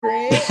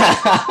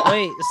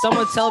Wait,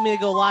 someone's telling me to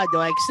go live. Do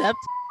I accept?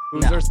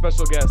 Who's our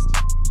special guest?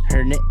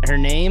 Her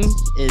name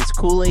is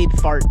Kool-Aid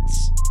Farts.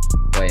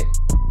 Wait.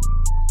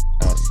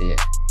 I don't see it.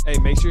 Hey,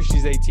 make sure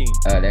she's 18.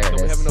 Oh, there it Don't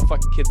is. be having no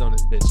fucking kids on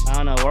this bitch.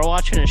 I don't know. We're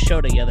watching a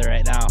show together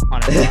right now.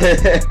 On our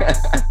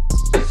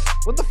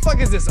What the fuck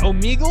is this,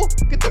 Omegle?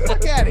 Get the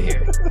fuck out of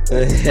here.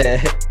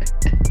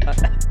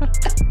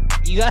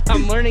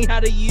 I'm learning how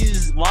to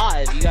use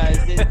live. You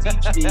guys didn't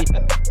teach me.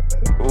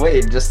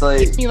 Wait, just like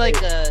Gave me like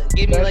a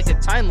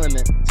time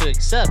limit to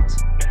accept.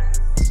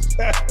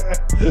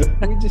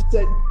 We just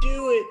said,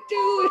 do it.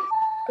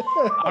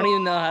 I don't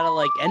even know how to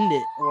like end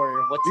it or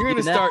what to You're do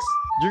gonna next. start.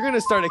 You're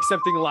gonna start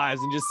accepting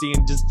lives and just seeing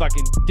just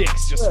fucking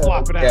dicks just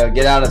flopping out. yo,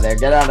 get out of there,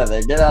 get out of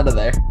there, get out of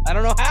there. I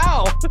don't know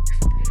how.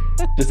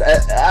 Just You're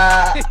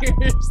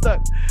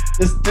stuck.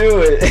 just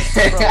do it.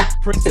 Bro,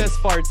 Princess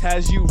Farts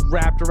has you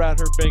wrapped around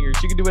her finger.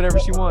 She can do whatever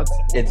she wants.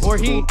 It's Or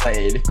he.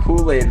 Kool-Aid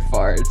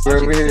farts.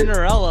 Watching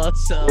Cinderella,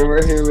 so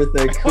We're here with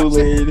the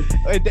Kool-Aid.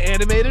 Wait, the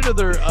animated or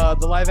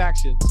the live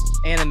action?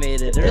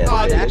 animated. Yeah,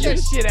 Oh, yeah, get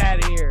that shit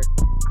out of here.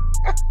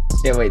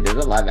 Yeah, wait,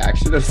 there's a live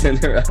action of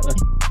Cinderella.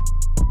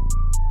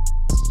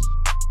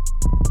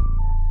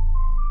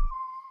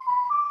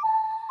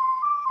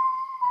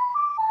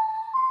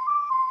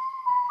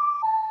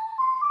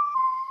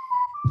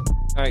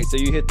 All right, so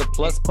you hit the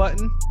plus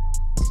button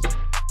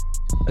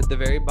at the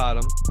very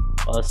bottom,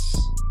 Plus.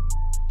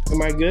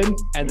 Am I good?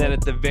 and then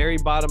at the very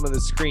bottom of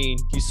the screen,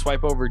 you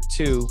swipe over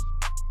 2,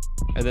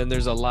 and then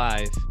there's a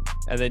live,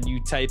 and then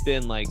you type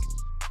in like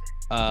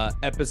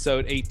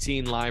episode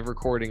 18 live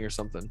recording or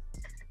something.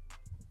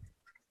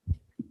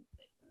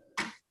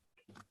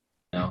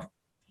 No.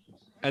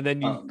 And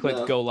then you click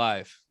no. go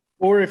live.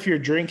 Or if you're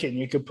drinking,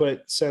 you could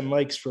put send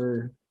likes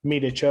for me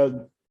to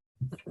chug.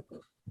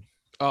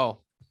 Oh,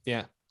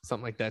 yeah,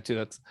 something like that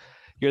too.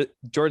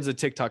 Jordan's a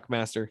TikTok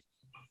master.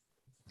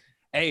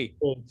 Hey,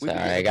 we Sorry, be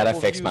getting I a gotta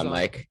couple fix views my on-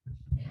 mic.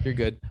 You're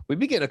good. We've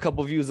been getting a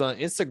couple views on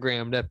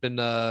Instagram that been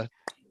I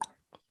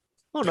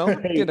don't know,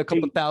 getting a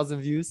couple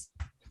thousand views.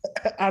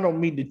 I don't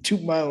mean to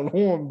toot my own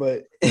horn,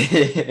 but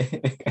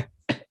What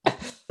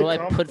do I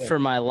put for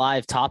my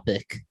live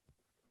topic?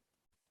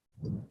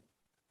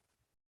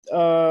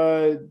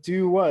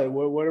 do what?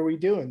 What are we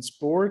doing?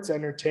 Sports,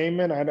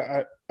 entertainment?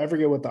 I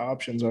forget what the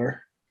options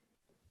are.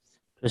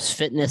 There's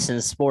fitness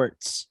and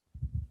sports.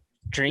 Is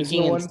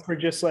Drinking there and one for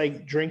just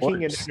like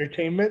drinking and sports.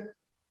 entertainment?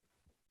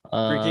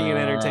 Drinking and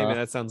entertainment.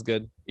 That sounds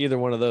good. Either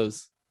one of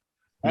those.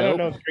 I don't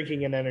Nope. know if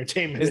drinking and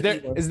entertainment. Is there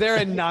one. is there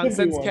a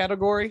nonsense one.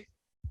 category?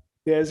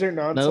 Yeah, is there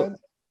nonsense?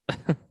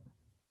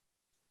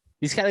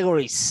 These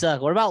categories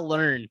suck. What about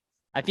learn?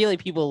 I feel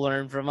like people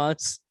learn from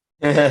us.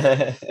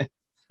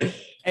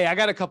 Hey, I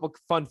got a couple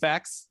fun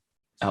facts.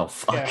 Oh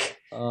fuck.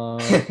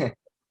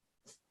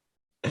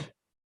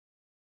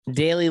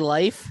 Daily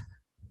life.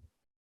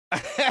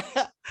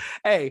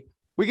 Hey,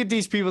 we could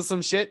teach people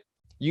some shit.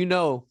 You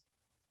know,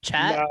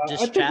 Chat. Nah, I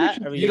just think we chat.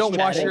 should- Are we you don't just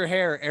wash chatting? your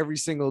hair every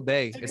single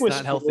day. Stick It's with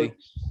not healthy.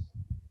 sports.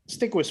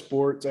 Stick with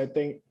sports, I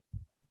think,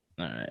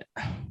 All right.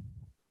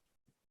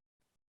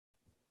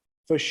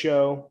 for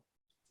show.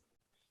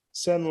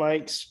 Send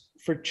likes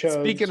for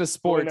chugs. Speaking of Join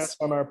sports, us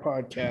on our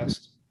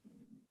podcast.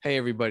 hey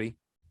everybody.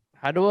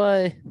 How do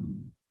I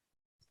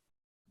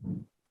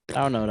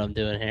don't know what I'm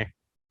doing here.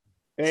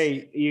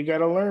 Hey, you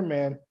gotta learn,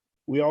 man.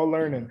 We all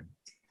learning.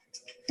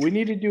 We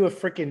need to do a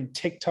freaking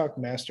TikTok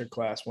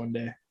masterclass one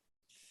day.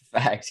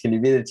 Facts. Can you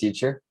be the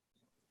teacher?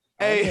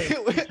 Hey,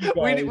 You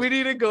we guys-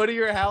 need to go to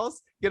your house,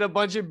 get a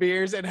bunch of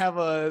beers, and have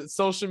a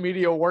social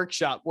media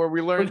workshop where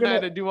we learn We're gonna- how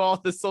to do all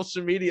the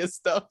social media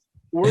stuff.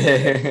 We're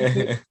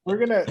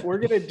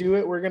gonna do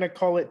it. We're gonna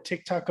call it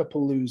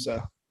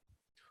TikTok-a-palooza.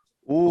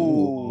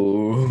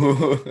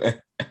 Ooh.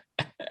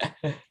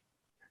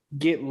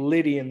 Get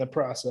litty in the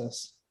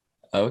process.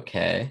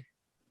 Okay.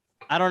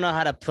 I don't know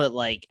how to put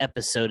like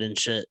episode and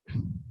shit.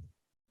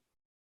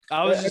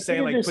 I was I just saying,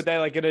 think like, just- put that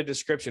like in a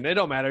description. It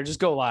don't matter. Just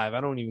go live.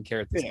 I don't even care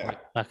at this Yeah. point.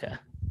 Okay.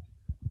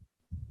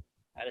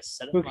 I just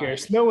set up Who mine.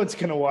 cares? No one's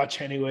gonna watch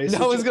anyways.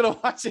 No one's gonna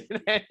watch it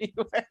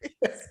anyway.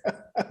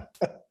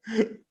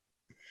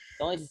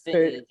 The only thing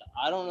Hey. is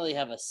I don't really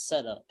have a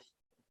setup.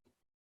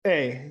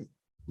 Hey,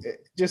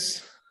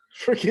 just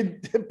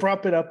freaking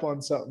prop it up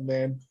on something,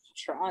 man.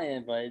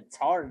 Trying, but it's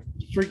hard.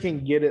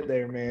 Freaking get it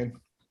there, man.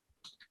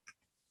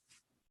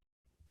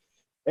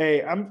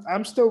 Hey,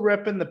 I'm still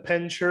repping the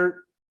Penn shirt.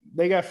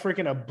 They got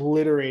freaking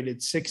obliterated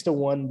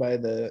 6-1 by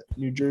the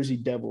New Jersey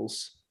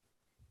Devils.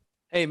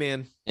 Hey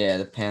man, Yeah,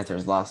 the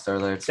Panthers lost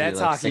earlier too. That's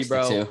like hockey,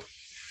 bro. 6-2.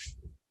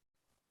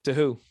 to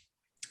who?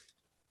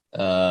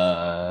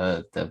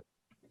 The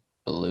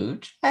Blue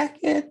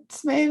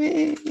Jackets,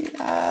 maybe.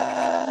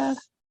 I'll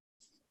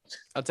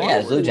take Yeah,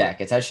 it. Blue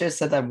Jackets. I should have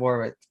said that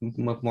more with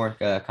more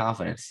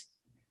confidence.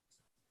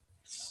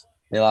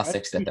 They lost I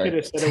 6 to think you could 3.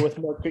 have said it with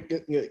more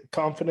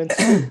confidence.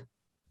 They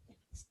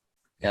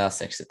lost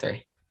 6 to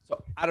 3.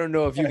 So I don't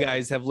know if you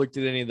guys have looked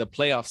at any of the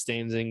playoff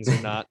standings or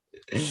not,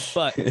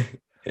 but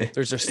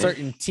there's a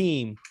certain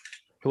team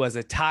who has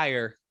a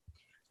tire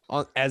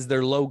on as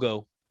their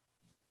logo.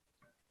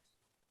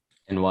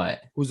 And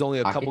what? who's only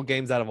a Hockey? couple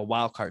games out of a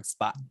wild card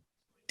spot.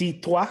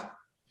 Dis-toi,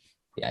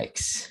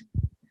 Yikes.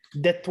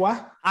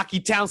 de-toi. Hockey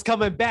Town's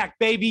coming back,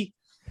 baby.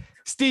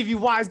 Stevie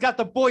Y's got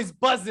the boys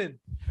buzzing.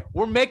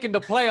 We're making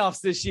the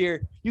playoffs this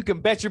year. You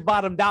can bet your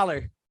bottom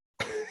dollar.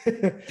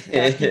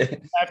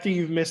 After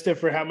you've missed it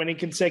for how many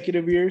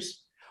consecutive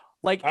years?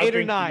 Like I'll 8 or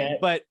drink to 9.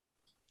 that. But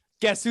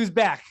guess who's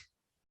back?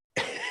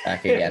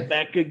 Back again.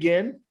 Back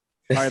again.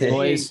 All right,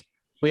 boys.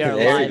 We are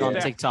There we live go. on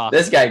TikTok.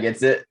 This guy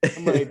gets it.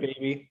 Come on,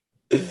 baby.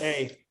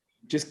 Hey,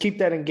 just keep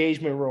that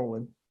engagement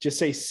rolling. Just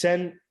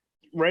say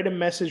write a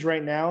message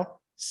right now.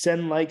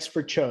 Send likes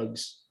for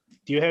Chugs.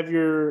 Do you have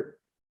your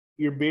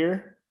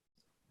beer?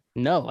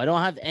 No, I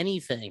don't have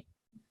anything.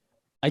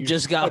 I You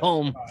just got fucking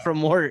home liar.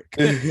 from work.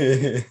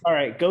 All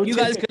right, go. You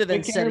take guys a could have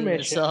been quick setting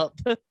this intermission. up.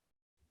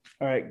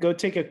 All right, go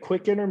take a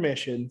quick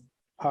intermission.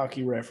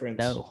 Hockey reference.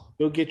 No,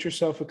 Go get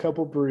yourself a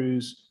couple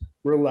brews.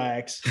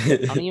 Relax. I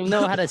don't even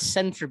know how to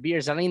send for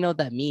beers. I don't even know what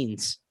that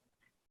means.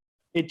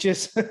 It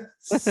just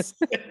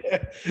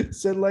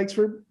send likes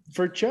for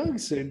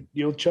Chugs, and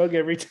you'll chug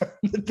every time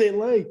that they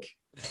like.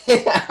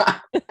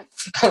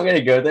 I'm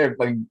gonna go there and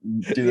fucking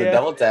do the Yeah.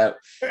 double tap.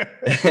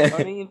 I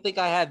don't even think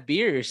I have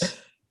beers.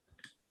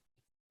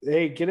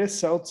 Hey, get a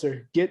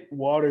seltzer. Get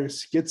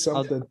waters. Get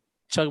something.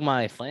 Chug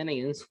my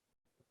Flanagan's.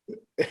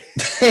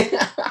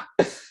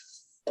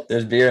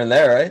 There's beer in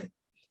there, right?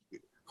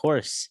 Of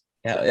course.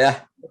 Hell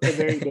yeah. Okay,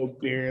 there you go,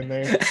 beer in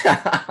there.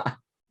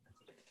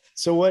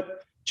 So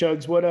what,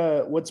 Chugs?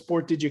 What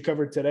sport did you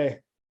cover today?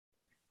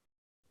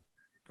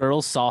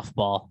 Girls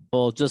softball.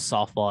 Well, just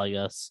softball, I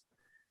guess.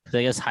 'Cause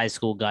I guess high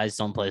school guys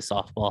don't play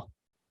softball.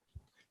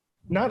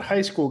 Not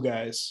high school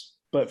guys,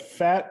 but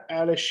fat,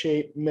 out of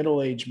shape,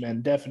 middle-aged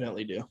men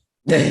definitely do.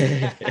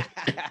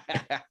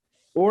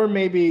 Or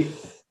maybe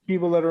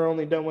people that are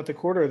only done with a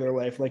quarter of their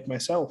life, like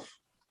myself.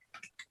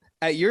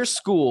 At your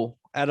school,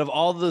 out of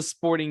all the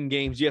sporting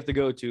games you have to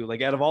go to,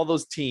 like out of all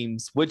those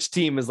teams, which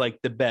team is like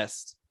the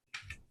best?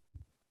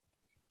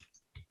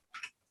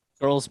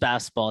 Girls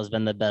basketball has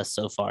been the best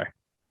so far.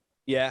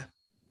 Yeah.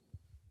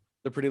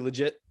 They're pretty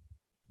legit.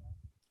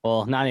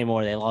 Well, not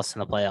anymore. They lost in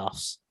the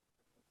playoffs.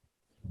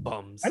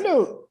 Bums. I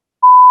know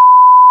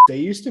they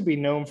used to be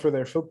known for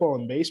their football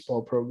and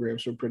baseball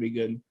programs were pretty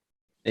good.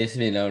 They used to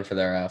be known for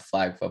their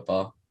flag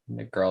football,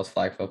 the girls'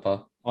 flag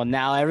football. Well,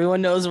 now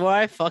everyone knows where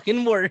I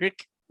fucking work.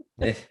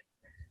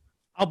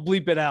 I'll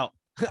bleep it out.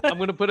 I'm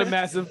going to put a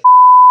massive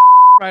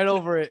right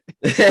over it.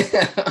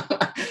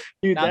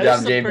 Dude, Now, Good they're job,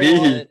 still JB. pretty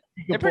good.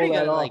 you can They're pretty pull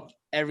good that at like off.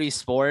 every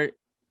sport.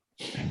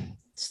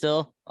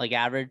 Still, like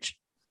average.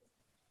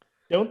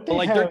 Don't they But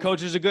like their have,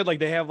 coaches are good. Like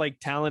they have like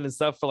talent and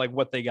stuff for like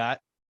what they got.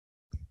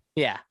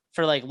 Yeah.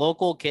 For like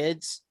local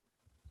kids,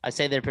 I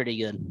say they're pretty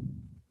good.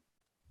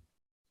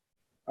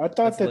 I thought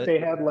That's that lit. they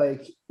had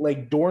like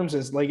dorms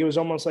as like it was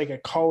almost like a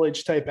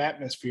college type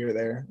atmosphere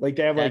there. Like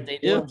they have That like they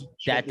do. dorms and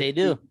shit That with they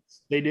do.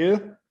 students. They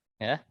do?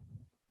 Yeah.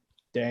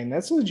 Dang,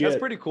 that's legit. That's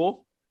pretty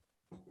cool.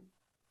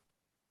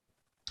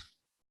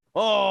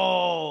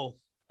 Oh,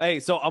 hey,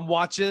 so I'm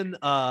watching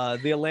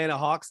the Atlanta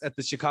Hawks at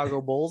the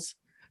Chicago Bulls.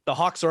 The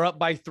Hawks are up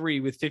by 3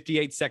 with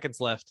 58 seconds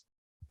left.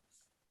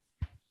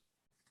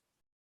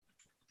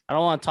 I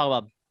don't want to talk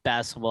about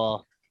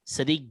basketball.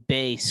 Sadiq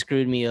Bey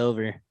screwed me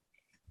over.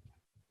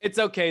 It's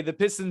okay. The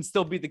Pistons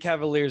still beat the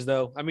Cavaliers,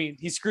 though. I mean,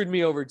 he screwed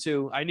me over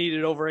too. I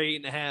needed over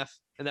 8.5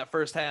 in that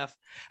first half.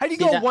 How do you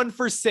See, go that- 1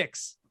 for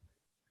 6?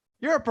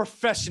 You're a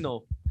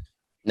professional.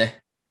 Nah.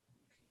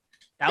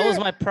 That was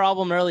my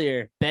problem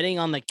earlier. Betting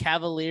on the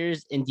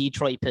Cavaliers and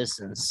Detroit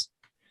Pistons.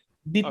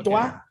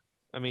 Dis-toi?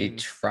 I mean,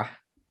 Detroit.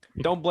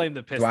 don't blame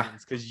the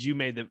Pistons because you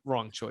made the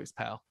wrong choice,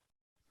 pal.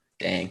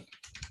 Dang.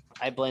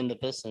 I blame the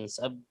Pistons.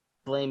 I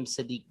blame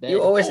Sadiq Bey.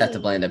 You always have to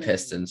blame the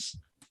Pistons.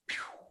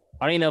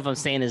 I don't even know if I'm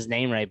saying his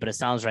name right, but it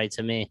sounds right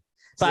to me.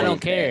 But I Sadiq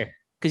don't care Bey.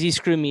 because he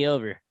screwed me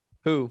over.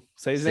 Who?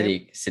 Say his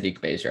name? Sadiq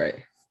Bey's right.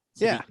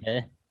 Yeah. Sadiq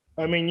Bey.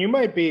 I mean, you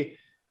might be.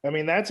 I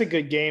mean, that's a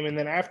good game. And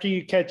then after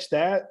you catch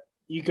that,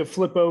 you could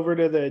flip over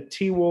to the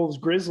T-Wolves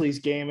Grizzlies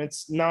game.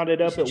 It's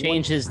knotted up at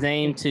Change his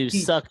name to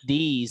Suck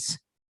D's.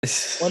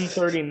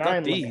 139. Fuck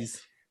limit.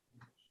 these.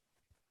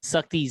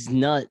 Suck these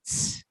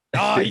nuts.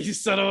 Oh, you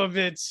son of a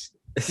bitch.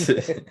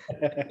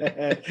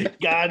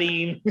 Got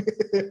him.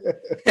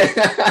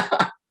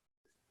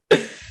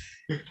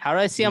 How do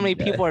I see how many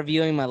people are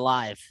viewing my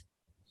live?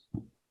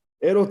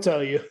 It'll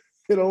tell you.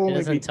 It'll It only be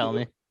doesn't tell two.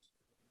 me.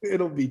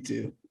 It'll be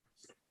two.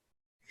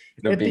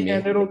 It'll At be the me.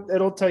 end,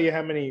 it'll tell you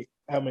how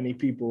many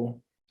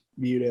people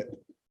viewed it.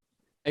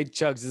 Hey,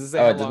 Chugs, does it say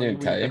Oh, it how doesn't long even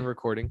we've tell you. been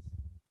recording?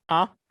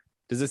 Huh?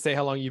 Does it say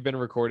how long you've been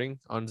recording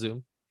on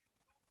Zoom?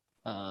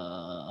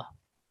 It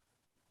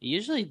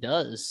usually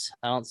does.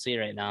 I don't see it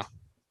right now.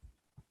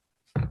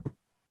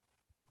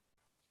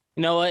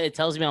 You know what? It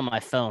tells me on my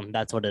phone.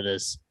 That's what it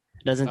is.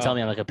 It doesn't tell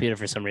me on the computer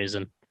for some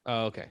reason,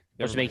 Oh, okay. which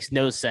Never mind. makes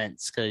no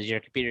sense because your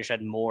computer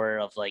should more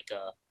of like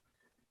a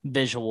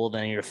visual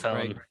than your phone.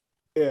 Right.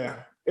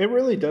 Yeah, it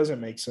really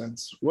doesn't make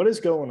sense. What is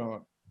going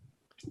on?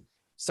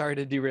 Sorry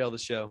to derail the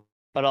show.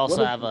 But also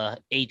What a- have a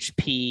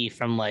HP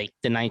from like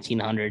the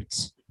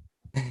 1900s.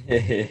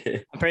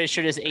 I'm pretty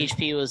sure this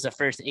HP was the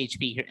first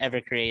HP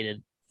ever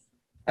created.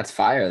 That's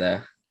fire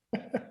though.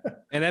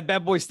 And that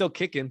bad boy's still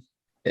kicking.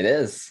 It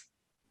is.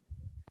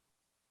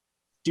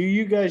 Do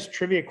you guys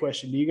trivia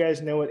question? Do you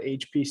guys know what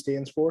HP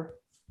stands for?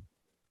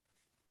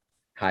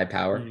 High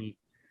power. Mm.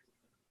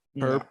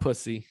 Her No.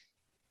 pussy.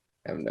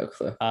 I have no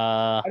clue.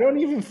 I don't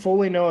even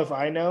fully know if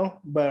I know,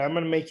 but I'm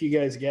gonna make you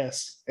guys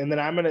guess, and then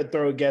I'm gonna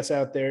throw a guess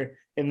out there,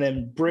 and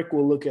then Brick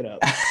will look it up.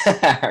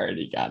 I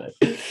already got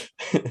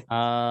it.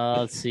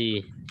 Let's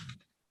see.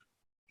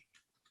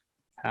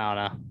 I don't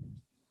know.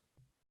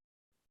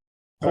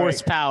 All right,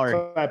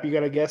 Horsepower. Clap. You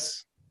got a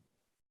guess?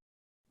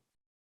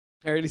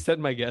 I already said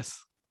my guess.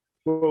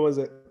 What was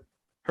it?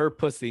 Her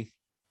pussy.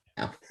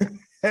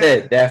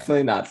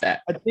 Definitely not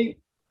that. I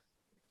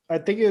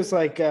think it was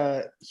like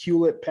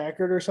Hewlett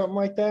Packard or something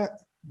like that.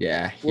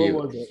 Yeah, What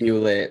was it?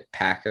 Hewlett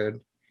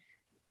Packard.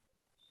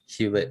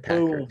 Hewlett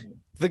Packard. Boom.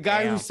 The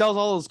guy Damn. who sells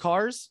all those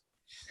cars?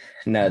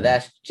 No,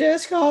 that's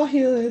just called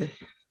Hewlett.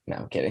 No,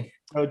 I'm kidding.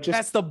 Oh, That's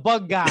just the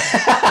bug guy.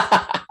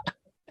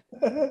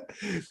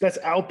 that's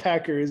Al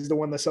Packer is the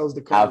one that sells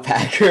the car. Al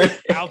Packard.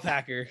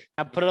 Alpacker.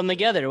 I put them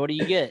together. What do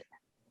you get?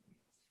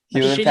 A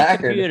Hewlett shitty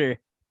Packard. computer.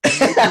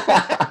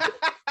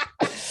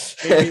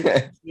 Maybe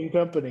it's the same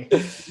company.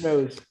 Who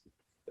knows?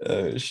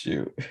 Oh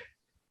shoot.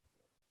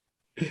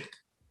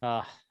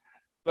 Uh,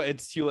 But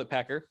it's Hewlett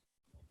Packer.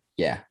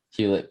 Yeah,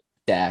 Hewlett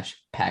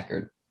dash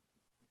Packard.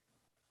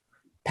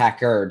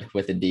 Packard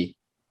with a D.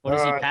 what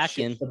is he Ah, shit,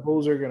 packing? the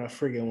Bulls are gonna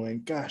friggin'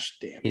 win. Gosh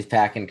damn. He's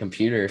packing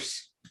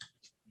computers.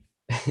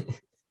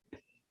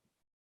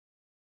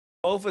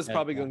 Bofa's Yeah.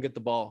 probably gonna get the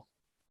ball.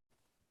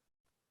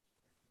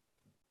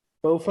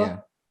 Bofa? Yeah.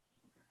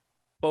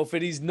 Bofa,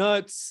 these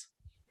nuts.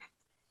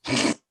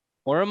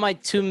 Where are my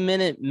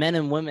 2-minute men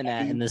and women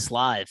at in this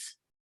live?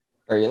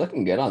 Are you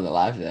looking good on the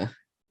live though?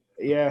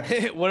 Yeah.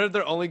 What if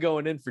they're only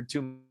going in for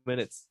 2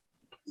 minutes?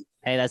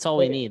 Hey, that's all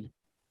we need.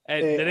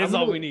 And Hey, that is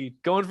I'm all gonna- we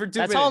need. Going for 2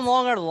 That's minutes. how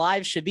long our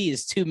live should be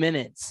is 2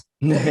 minutes.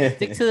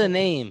 Stick to the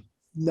name.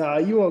 Nah,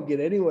 you won't get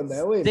anyone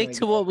that way. Stick my to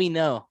guy. what we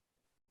know.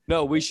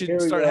 No, we Here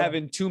should we start go.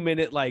 having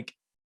 2-minute like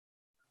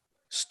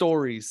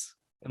stories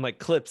and like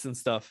clips and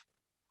stuff.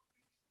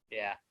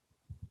 Yeah.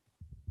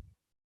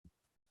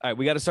 All right,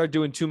 we got to start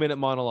doing 2-minute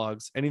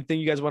monologues. Anything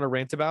you guys want to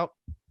rant about?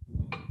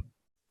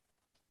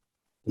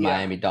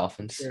 Miami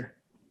Dolphins. Sure.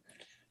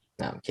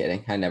 No, I'm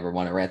kidding. I never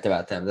want to rant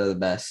about them. They're the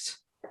best.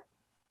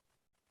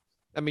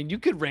 I mean, you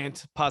could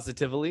rant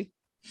positively.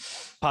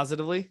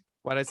 Positively?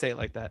 Why'd I say it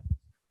like that?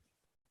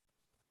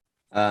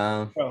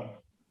 Oh,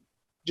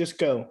 just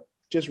go.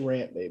 Just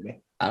rant,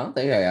 baby. I don't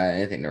think I got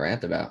anything to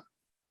rant about.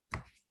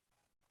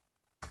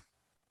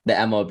 The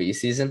MLB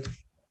season.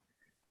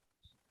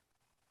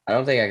 I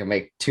don't think I can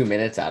make 2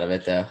 minutes out of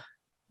it though.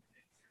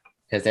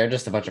 Because they're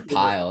just a bunch of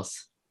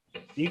piles.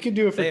 You can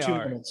do it for They 2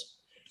 are. minutes.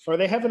 Are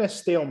they having a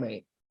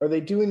stalemate? Are they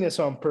doing this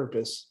on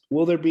purpose?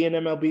 Will there be an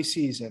MLB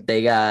season?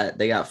 They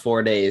got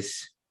 4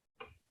 days.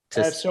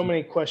 I have so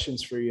many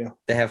questions for you.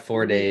 They have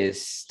 4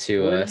 days Where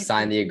do to you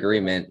sign the think-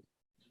 agreement.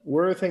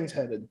 Where are things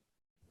headed?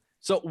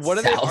 So what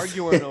are they South.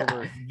 arguing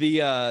over?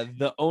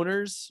 The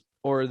owners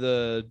or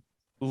the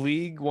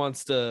league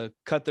wants to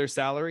cut their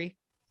salary?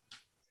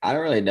 I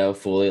don't really know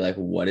fully like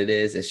what it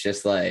is. It's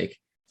just like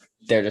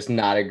they're just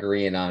not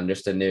agreeing on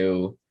just a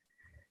new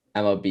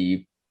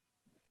MLB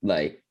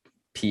like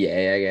PA,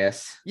 I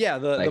guess. Yeah,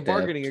 the Like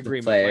bargaining the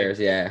agreement. Players,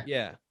 like, yeah.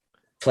 yeah.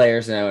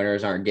 Players and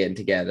owners aren't getting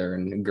together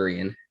and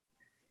agreeing.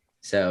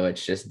 So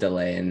it's just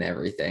delaying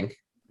everything.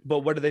 But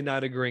what are they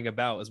not agreeing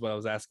about is what I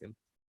was asking.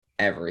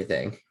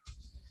 Everything.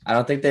 I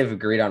don't think they've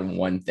agreed on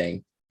one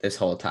thing this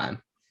whole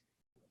time.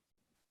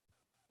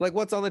 Like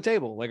what's on the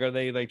table? Like are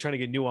they like trying to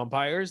get new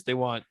umpires? They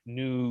want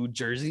new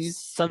jerseys?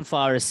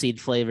 Sunflower seed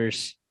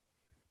flavors.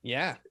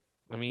 Yeah.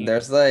 I mean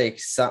There's like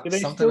Do they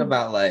something still-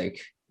 about like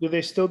Do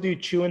they still do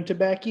chewing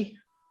tobacco?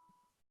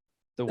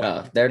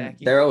 the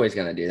they're always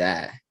gonna do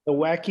that. The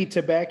wacky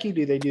tobacco?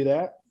 Do they do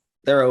that?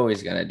 They're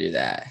always gonna do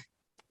that.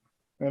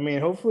 I mean,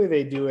 hopefully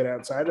they do it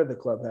outside of the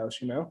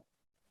clubhouse, you know?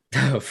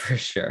 Oh, for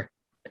sure.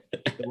 The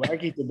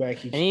wacky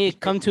tobacco. I need to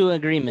come to an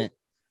agreement.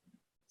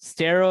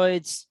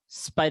 Steroids,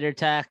 spider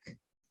tack,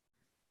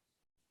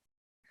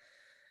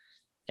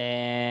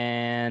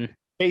 and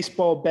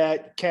Baseball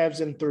bat,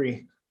 Cavs in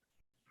 3.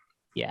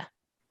 yeah.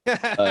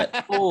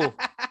 But- Oh,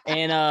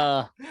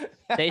 and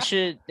they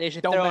should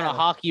Don't throw in a matter.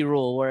 hockey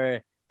rule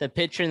where the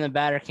pitcher and the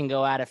batter can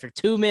go at it for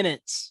 2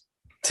 minutes.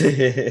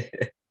 And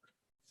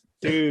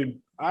Dude.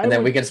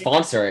 then we can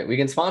sponsor it. We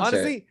can sponsor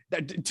it.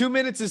 Honestly, 2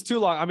 minutes is too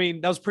long. I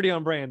mean, that was pretty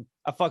on brand.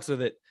 I fucks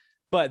with it.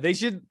 But they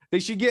should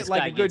get This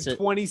like guy a good gets it.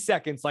 20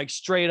 seconds, like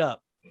straight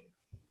up.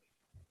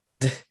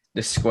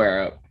 Just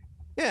square up.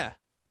 Yeah.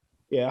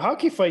 Yeah,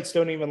 hockey fights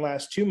don't even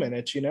last 2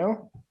 minutes, you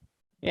know?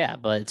 Yeah,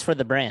 but it's for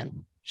the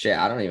brand. Shit,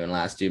 I don't even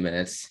last 2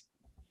 minutes.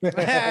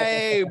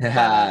 Hey,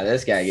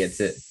 This guy gets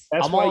it.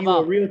 That's I'm why all you a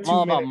about, real I'm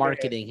all 2 about minute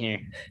marketing here.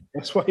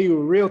 That's why you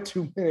a real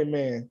 2 minute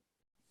man.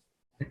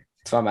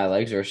 That's why my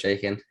legs were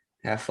shaking.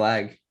 Half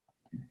flag.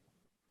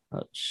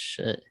 Oh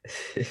shit!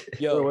 Or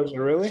yo, was it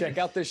really? check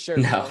out this shirt.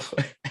 No.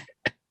 bro.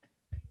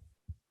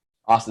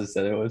 Austin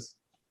said it was. Is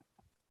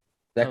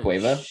that Oh,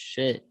 Quavo?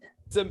 shit.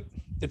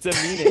 It's a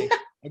Mine.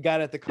 I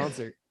got it at the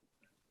concert.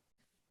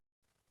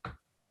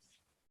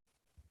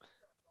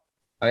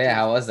 Oh yeah,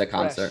 how was the Fresh.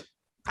 concert?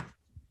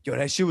 Yo,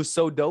 that shit was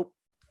so dope.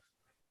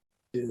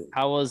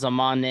 How was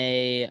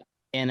Amane,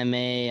 Anime,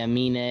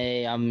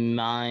 Amine,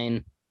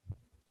 Mine?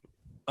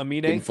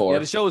 Amine. In four. Yeah,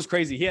 the show was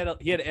crazy. He had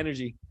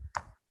energy.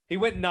 He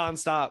went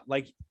nonstop.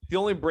 Like the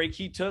only break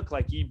he took,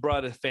 like he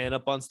brought a fan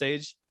up on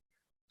stage.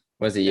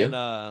 Was it you? And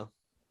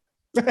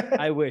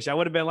I wish I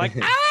would have been like,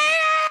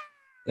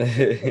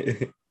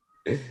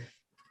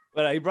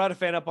 but he brought a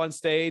fan up on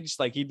stage.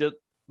 Like he did,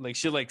 like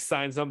she like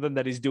signed something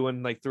that he's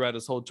doing like throughout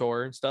his whole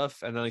tour and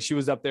stuff. And then like, she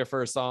was up there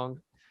for a song,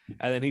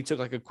 and then he took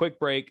like a quick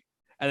break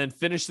and then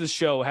finished the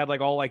show. Had like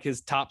all like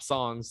his top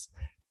songs.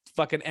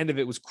 Fucking end of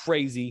it was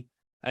crazy.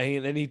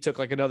 And then he took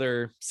like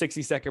another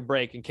 60-second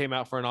break and came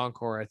out for an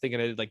encore. I think I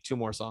did like 2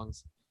 more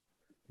songs.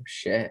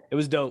 Shit. It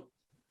was dope.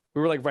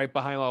 We were like right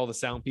behind all the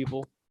sound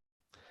people.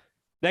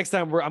 Next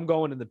time I'm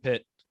going in the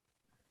pit.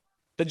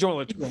 The joint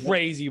looked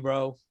crazy,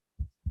 bro.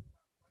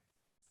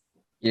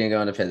 You didn't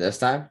go in the pit this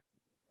time?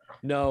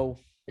 No,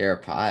 You're a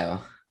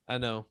pile. I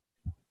know.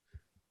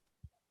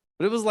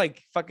 But it was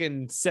like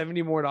fucking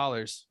 $70 more,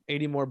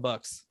 $80 more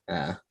bucks.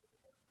 Yeah.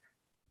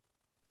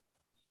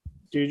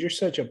 Dude, you're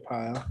such a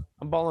pile.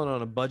 I'm balling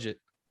on a budget.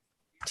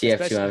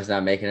 TF2M is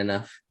not making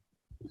enough.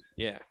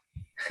 Yeah.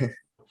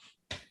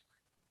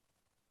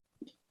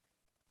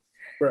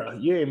 Bro,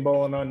 you ain't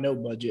balling on no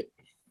budget.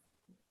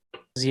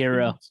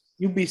 0.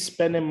 You be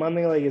spending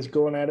money like it's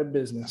going out of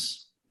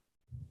business.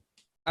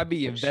 I'd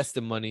be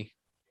investing money.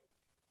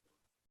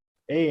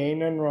 Hey, ain't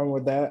nothing wrong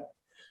with that.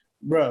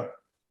 Bro,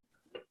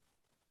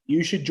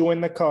 you should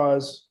join the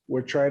cause.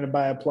 We're trying to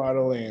buy a plot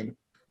of land.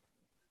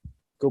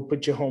 Go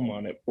put your home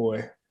on it,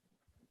 boy.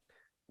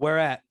 Where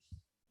at?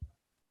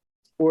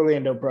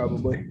 Orlando,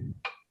 probably.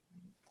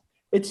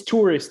 It's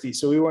touristy,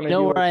 so we want You to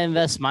know where I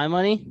invest my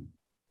money?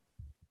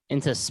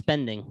 Into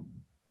spending.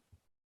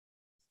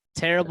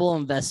 Terrible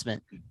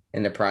investment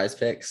In the prize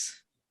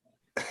picks.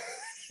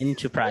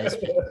 into prize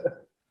pick.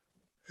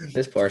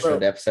 This portion of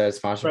the episode is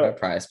sponsored by Bro.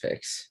 Prize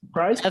Picks.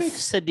 Prize F. Picks.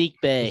 Sadiq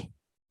Bey.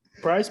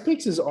 Prize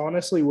Picks is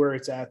honestly where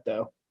it's at,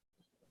 though.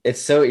 It's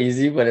so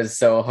easy, but it's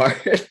so hard.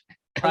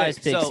 Prize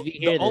Okay, Picks. so If you the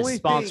hear only this,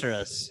 sponsor thing-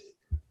 us.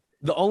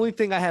 The only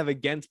thing I have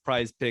against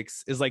Prize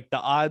Picks is like the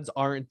odds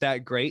aren't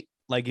that great.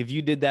 Like if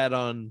you did that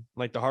on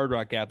like the Hard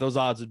Rock app, those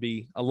odds would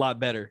be a lot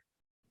better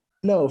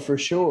No, for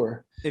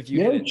sure. if you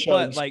Yeah, hit it.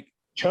 But Chugs. like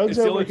Chugs It's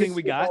the over only thing here we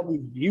with got. all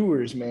these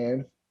viewers,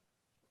 man.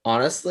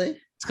 Honestly.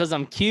 It's because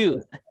I'm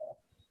cute.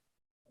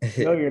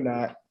 No, you're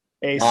not.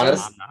 Hey,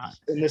 Honest- I'm not.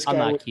 and this I'm guy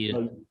not will cute.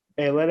 chug.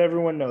 Hey, let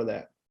everyone know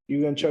that.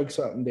 You're gonna chug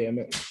something, damn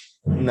it.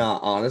 No,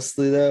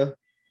 honestly though,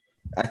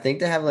 I think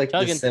they have like the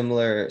Chugging.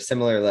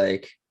 similar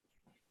like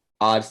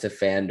odds to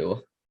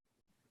FanDuel.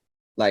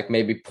 Like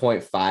maybe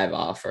 0.5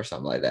 off or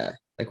something like that.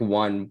 Like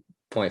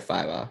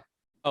 1.5 off.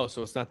 oh,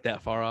 so it's not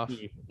that far off.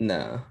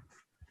 No.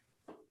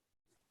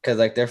 Because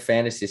like their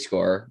fantasy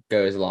score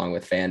goes along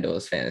with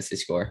FanDuel's fantasy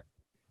score.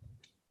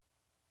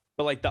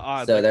 But like the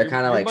odds, So like, they're your-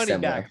 kinda your like money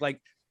similar. back,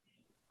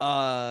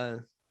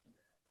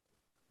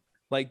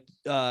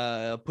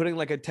 putting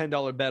like a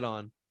 $10 bet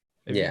on.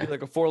 If Yeah. you do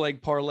like a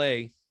 4-leg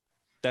parlay,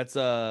 that's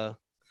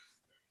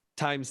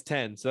times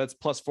 10, so that's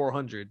plus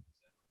 400.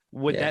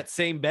 Would Yeah. that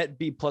same bet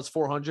be plus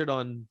 400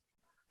 on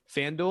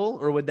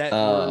FanDuel, or would that? or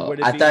Oh, would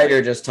it I be thought like you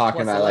were just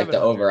talking plus about like the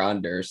 1100?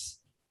 over-unders.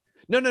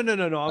 No.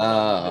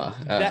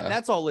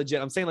 That's all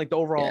legit. I'm saying like the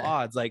overall Yeah.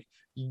 odds, like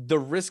the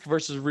risk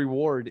versus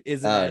reward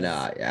isn't Oh as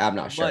no, yeah, I'm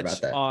not sure much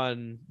about that.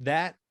 on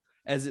that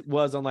as it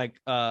was on like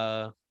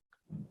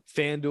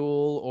FanDuel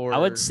or I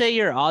would say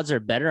your odds are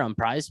better on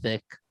Prize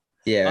Pick.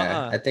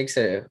 Yeah, I think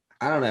so.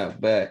 I don't know,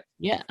 but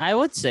Yeah, I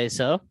would say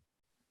so.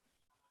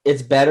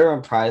 it's better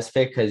on Prize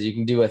Pick because you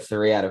can do a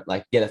 3 out of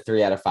get a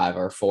 3 out of 5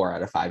 or a 4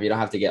 out of 5. You don't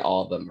have to get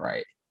all of them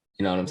right.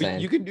 You know what I'm saying?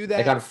 you can do that.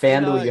 Like on in,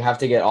 FanDuel, you have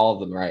to get all of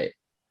them right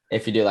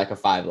if you do like a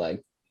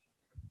 5-leg.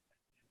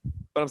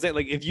 but I'm saying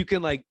like if you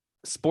can like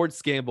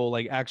sports gamble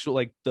like actual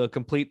like the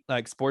complete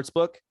like sports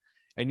book,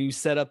 and you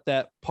set up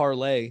that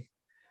parlay,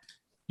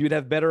 you'd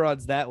have better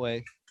odds that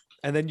way.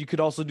 And then you could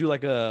also do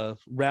like a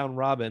round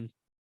robin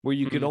where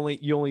you could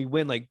you only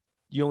win like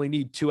you only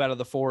need 2 out of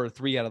the 4 or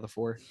 3 out of the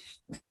 4.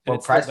 And Well,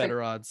 it's still Prize Pick-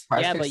 better odds.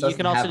 Prize Yeah, Picks but you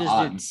can doesn't also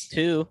have just odds. do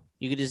 2.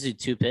 You could just do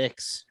 2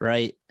 picks,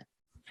 right?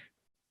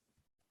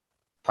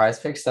 Prize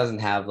Picks doesn't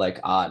have like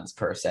odds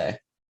per se.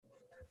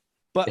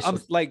 But It's I'm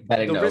just like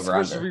betting the the risk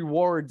versus over-under.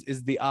 rewards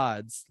is the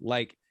odds.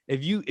 Like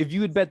if you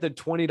had bet the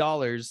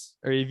 $20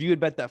 or if you had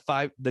bet that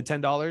the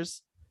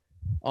 $10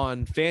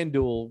 on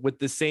FanDuel with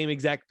the same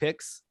exact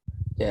picks,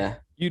 Yeah.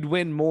 you'd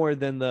win more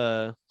than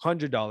the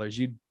 $100.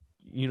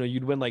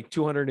 You'd win like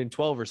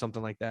 212 or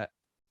something like that.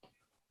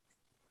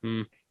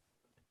 Hmm.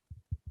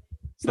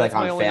 So Like that's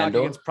my on only knock FanDuel?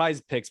 against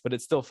prize picks, but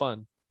it's still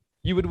fun.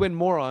 You would win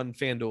more on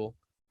FanDuel.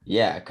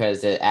 Yeah,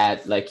 because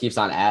it keeps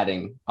on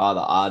adding all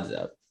the odds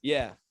up.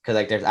 Yeah. Because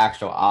like there's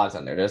actual odds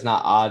on there. There's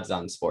not odds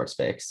on sports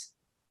picks.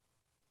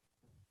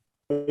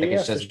 But Like yeah,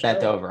 it's for just bet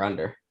the sure. over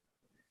under.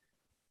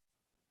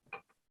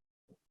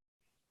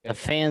 The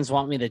fans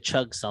want me to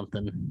chug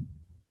something,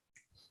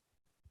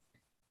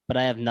 but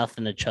I have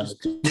nothing to chug.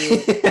 Just do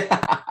it.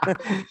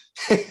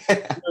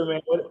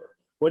 Man,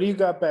 what do you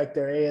got back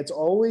there? Hey, it's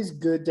always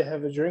good to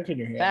have a drink in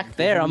your hand. Back because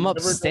there, you I'm never know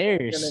what's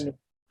upstairs. gonna-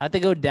 I have to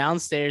go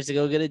downstairs to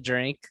go get a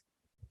drink.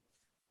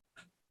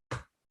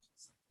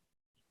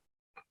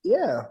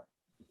 Yeah.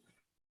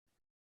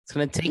 It's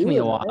gonna take Do me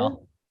a it, man.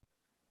 while.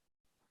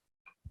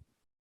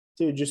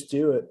 Dude, just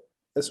do it.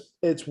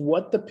 It's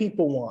what the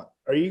people want.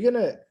 Are you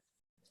gonna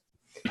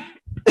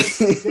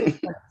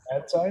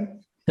that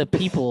sign? The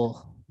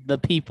people.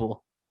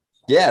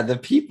 Yeah, the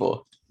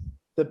people.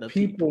 The The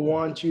people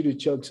want you to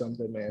chug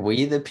something, man.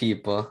 We the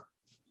people.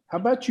 How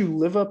about you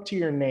live up to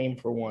your name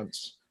for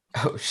once?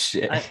 Oh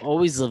shit. I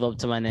always live up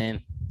to my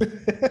name. I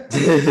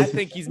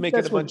think he's making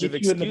That's a what bunch of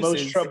gets you in the most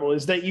excuses. trouble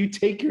is that you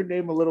take your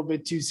name a little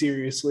bit too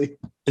seriously.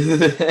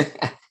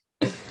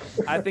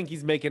 I think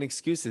he's making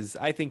excuses.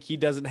 I think he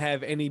doesn't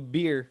have any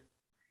beer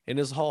in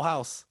his whole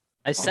house.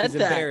 I said He's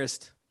that.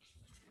 embarrassed.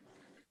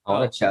 I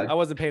want to chug. I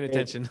wasn't paying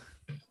attention.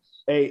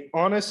 Hey,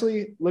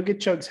 honestly, look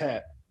at Chug's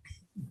hat.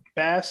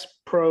 Bass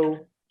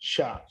Pro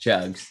Shop.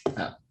 Chugs.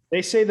 Oh.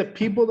 They say the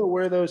people that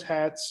wear those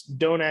hats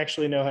don't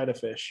actually know how to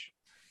fish.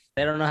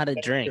 They don't know how to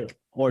drink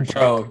or chug.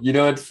 Bro, you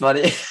know what's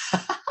funny?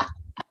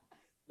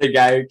 The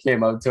guy who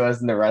came up to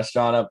us in the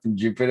restaurant up in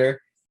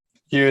Jupiter,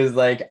 he was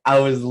like, I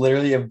was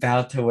literally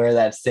about to wear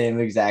that same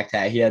exact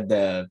hat. He had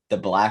the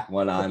black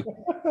one on.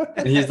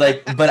 And he's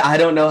like, but I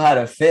don't know how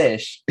to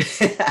fish.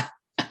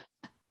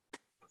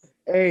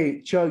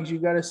 Hey, Chugs, you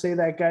got to say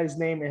that guy's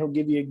name and he'll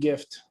give you a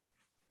gift.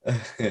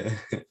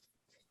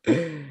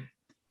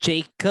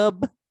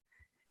 Jacob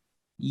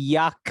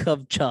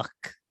Yakovchuk.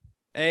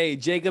 Hey,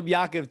 Jacob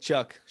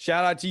Yakovchuk.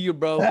 Shout out to you,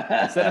 bro.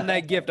 Send him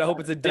that gift. I hope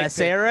it's a Did I dick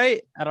say it pic.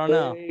 right? I don't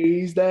know.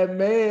 He's that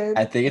man.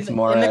 I think it's In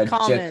more the Jacob.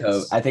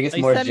 comments. I think it's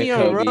Like, more send me a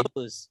Jacoby.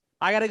 rose.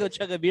 I gotta go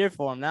chug a beer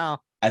for him now.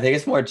 I think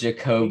it's more You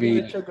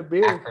Jacoby gotta chug a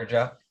beer.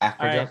 Aqueduct.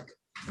 right.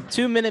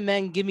 2-minute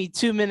men, give me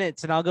 2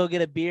 minutes and I'll go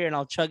get a beer and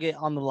I'll chug it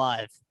on the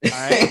live. All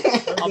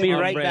right. I'll be On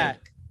right brand.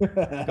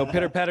 back. Go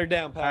pitter patter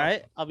down, pal. All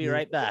right. I'll be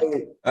right back.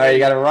 Hey, All right, you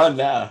gotta run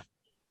now.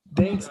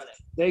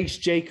 thanks,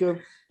 Jacob.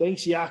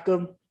 Thanks,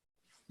 Jakob.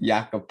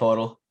 Jakob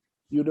Podol.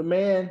 You the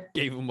man.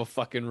 Gave him a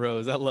fucking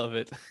rose. I love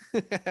it.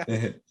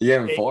 You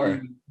gave him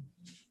 4.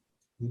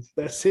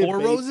 That's it. Four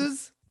baby.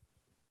 roses?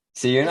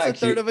 So you're That's not a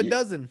third cute. of a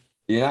dozen.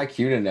 You're not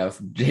cute enough,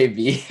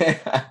 JB.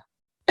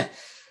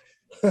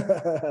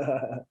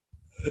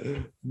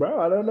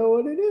 Bro, I don't know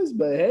what it is,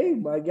 but hey,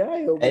 my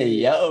guy. Over Hey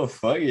here. yo,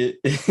 fuck it.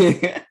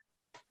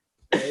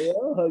 Hey,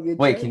 yo, hug it,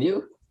 Wait, Chuck.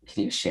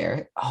 can you share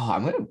it? Oh,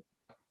 I'm gonna.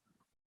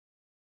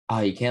 Oh,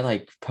 you can't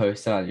like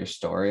post it on your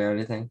story or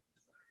anything.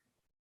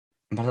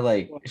 I'm about to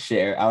like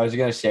share. I was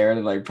gonna share it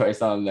and like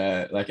post on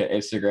the like an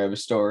Instagram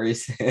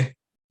stories. I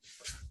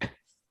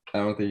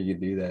don't think you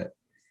can do that.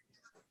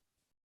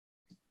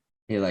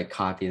 You like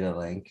copy the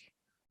link.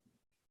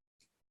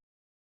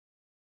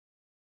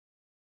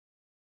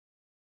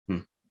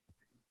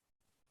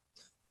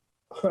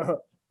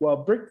 While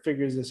Brick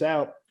figures this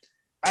out,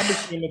 I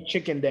became a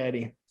chicken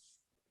daddy.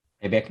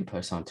 Maybe I can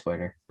post on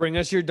Twitter. Bring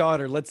us your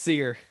daughter. Let's see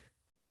her.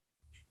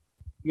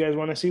 You guys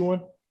want to see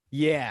one?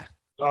 Yeah.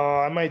 Oh,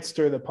 I might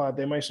stir the pot.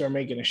 They might start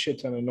making a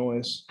shit ton of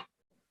noise.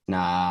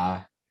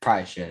 Nah,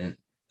 probably shouldn't.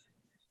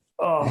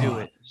 Oh, Do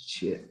it.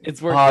 shit.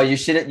 It's working. Oh, you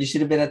should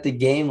have been at the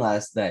game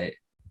last night.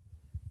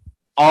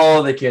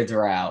 All the kids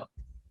were out.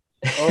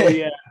 Oh,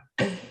 yeah.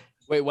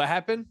 Wait, what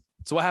happened?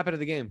 So what happened at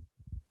the game?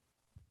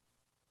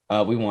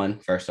 We won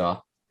first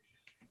off.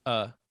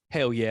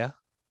 Hell yeah.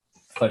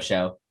 For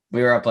show.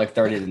 We were up like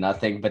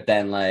 30-0, but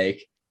then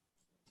like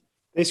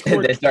They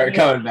scored. they started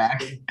 20 coming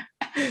back.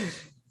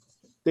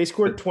 They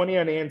scored 20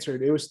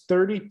 unanswered. It was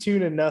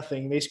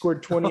 32-0. They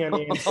scored 20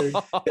 unanswered.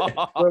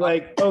 We're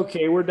like,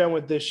 okay, we're done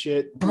with this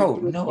shit. Bro, We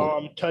threw a no.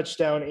 bomb,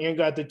 touchdown, and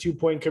got the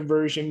 2-point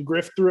conversion.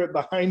 Griff threw it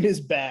behind his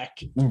back.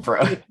 Bro,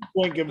 Point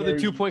For the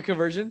conversion. 2-point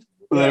conversion?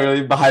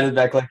 literally behind his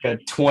back like a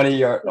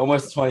 20-yard,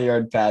 almost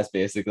 20-yard pass,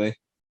 basically.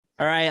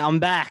 All right. I'm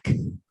back.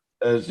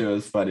 That shit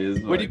was funny as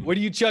What fuck. are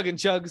you chugging,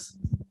 Chugs?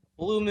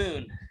 Blue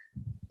Moon.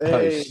 Oh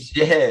Hey,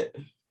 shit.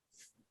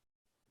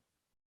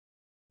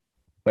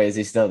 Wait, is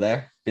he still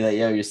there? Be like,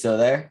 yo, you're still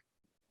there?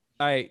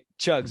 All right,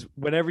 Chugs.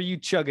 Whenever you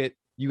chug it,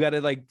 you got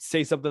to like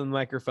say something in the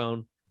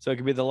microphone so it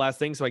can be the last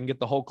thing so I can get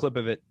the whole clip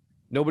of it.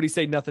 Nobody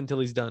say nothing till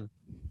he's done.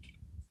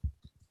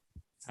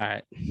 All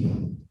right.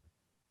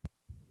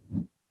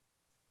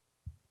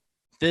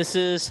 This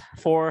is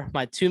for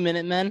my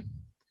 2-minute men.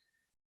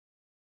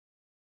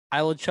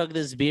 I will chug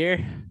this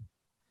beer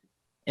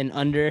in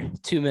under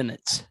 2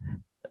 minutes.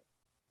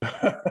 hey,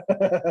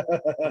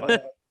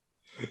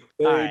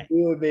 right.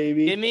 do it,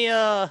 baby. Give me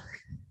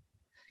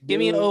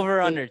an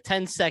over under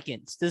 10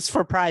 seconds. This is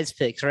for prize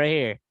picks right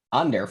here.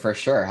 Under for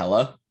sure.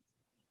 Hello.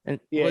 And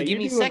Yeah, well, give you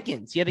me do it.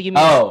 seconds. You have to give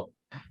me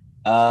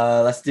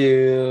Oh, let's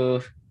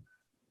do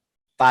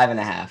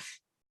 5.5.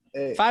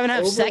 Hey, 5.5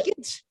 over-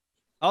 seconds.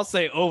 I'll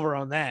say over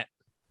on that.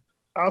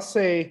 I'll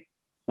say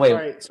Wait. All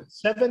right, so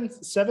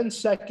 7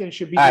 seconds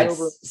should be All the right.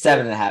 over.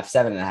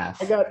 7.5.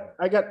 7.5.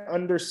 I got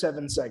under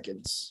 7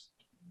 seconds.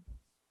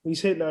 He's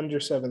hitting under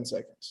 7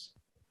 seconds.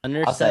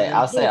 Under I'll say 7.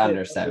 I'll say He'll under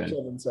hit 7.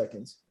 7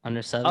 seconds.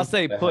 Under 7. I'll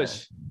say Go ahead.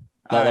 push.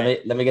 No, All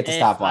let me get the If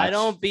stopwatch. I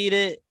don't beat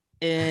it,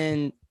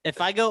 and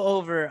if I go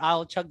over,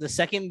 I'll chug the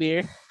second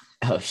beer.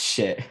 Oh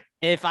shit.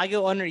 If I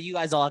go under, you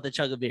guys all have to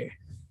chug a beer.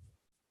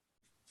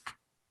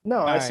 No,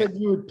 I right. said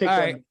you would pick All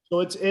under. right. So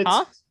it's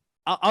Huh?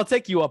 I'll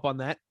take you up on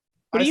that.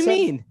 What do you said-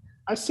 mean?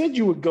 I said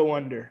you would go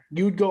under.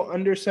 You would go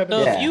under 7.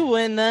 So Yeah. if you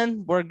win,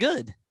 then we're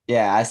good.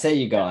 Yeah, I say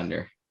you go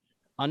under.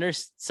 Under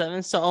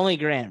 7, so only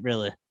Grant,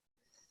 really.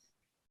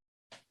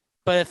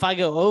 But if I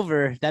go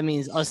over, that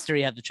means us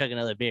 3 have to chug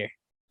another beer.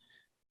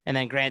 And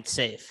then Grant's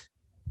safe.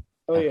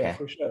 Oh yeah, Okay.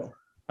 for sure.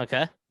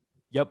 Okay?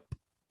 Yep.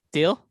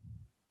 Deal?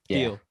 Yeah.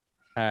 Deal.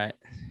 All right.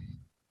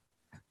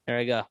 Here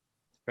we go.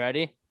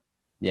 Ready?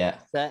 Yeah.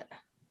 Set.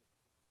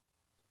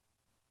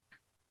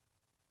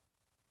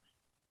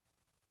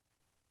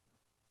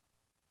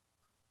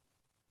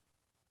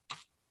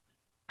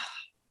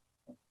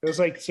 It was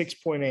like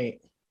 6.8.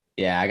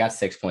 Yeah, I got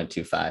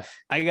 6.25.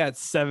 I got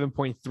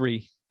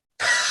 7.3.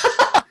 All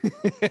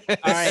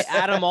right,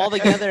 add them all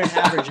together and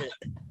average it.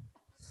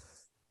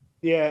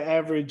 Yeah,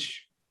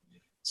 average.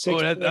 Oh,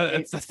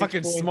 that's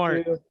fucking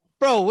smart.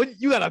 Bro, what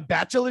you got a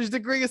bachelor's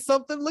degree or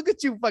something? Look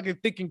at you fucking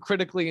thinking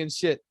critically and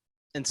shit.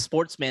 And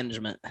sports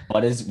management.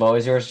 What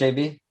was yours,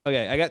 JB?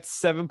 Okay, I got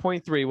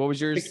 7.3. What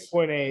was yours?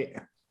 6.8.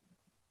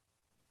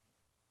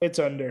 It's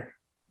under.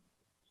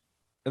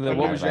 And then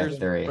what was By yours,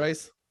 3.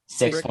 Bryce?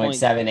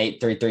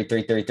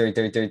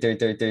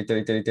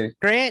 6.78333333333333.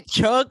 Grant,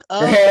 chug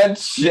up. Grand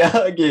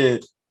chug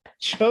it.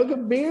 Chug a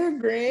beer,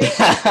 Grant.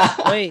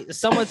 Wait,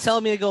 someone's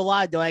telling me to go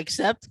live. Do I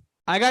accept?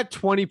 I got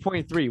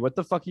 20.3. What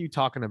the fuck are you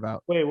talking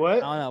about? Wait, I what?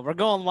 don't know. We're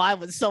going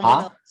live with someone Huh?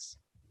 else.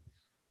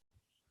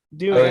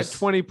 Do I got it, was-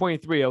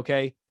 20.3.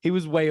 Okay, he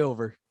was way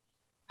over.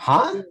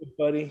 Huh?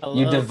 buddy.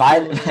 Hello,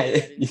 divided Kool-Aid, by- I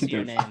didn't you see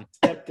your divide- name.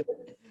 Accept it.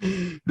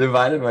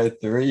 Divided by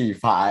 3,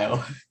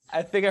 file.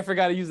 I think I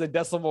forgot to use a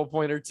decimal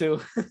point or two.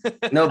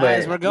 No, but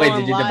Guys, we're going wait,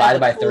 did you live divide it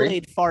with by 3?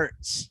 Kool-Aid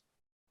farts.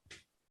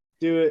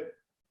 Do it.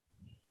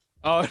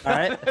 Oh, all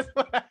right.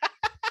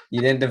 You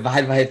didn't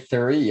divide by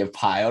 3, you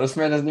pile. This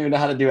man doesn't even know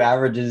how to do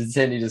averages. He's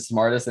saying he's the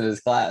smartest in his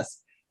class.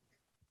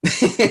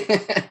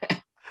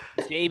 JB,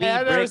 I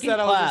never break said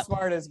and I was the clap.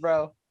 smartest,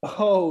 bro.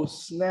 Oh,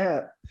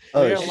 snap.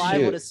 We're Oh,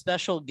 live with a shoot.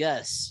 special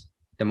guest.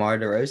 DeMar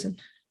DeRozan?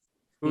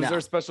 Who's No.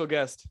 our special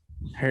guest?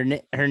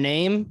 Her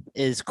name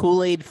is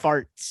Kool-Aid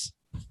Farts.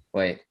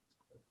 Wait.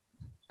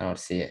 I don't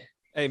see it.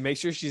 Hey, make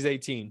sure she's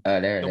 18. Oh,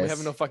 there it Don't we is.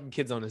 have no fucking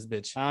kids on this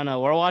bitch. I don't know.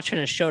 We're watching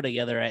a show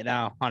together right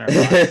now on our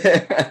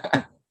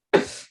pod.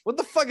 What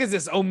the fuck is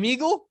this?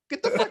 Omegle?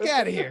 Get the fuck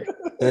out of here.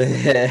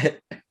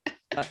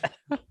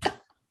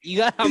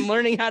 I'm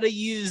learning how to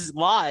use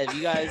live.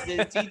 You guys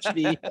didn't teach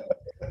me.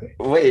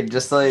 Wait,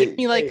 just like Gave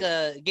me like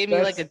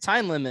a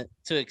time limit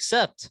to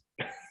accept.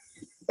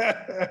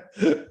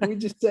 We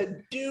just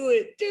said, do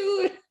it,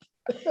 do it.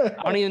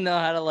 I don't even know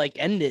how to like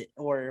end it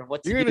or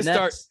what to You're do gonna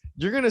start- next.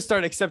 You're gonna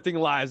start accepting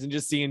lives and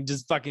just seeing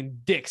just fucking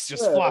dicks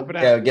just Yeah. flopping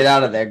out. yo, get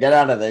out of there, get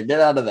out of there, get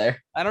out of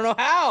there. I don't know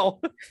how.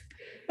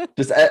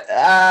 Just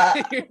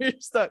You're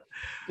stuck.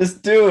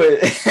 just do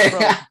it. Bro,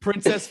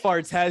 Princess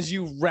Farts has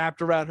you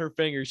wrapped around her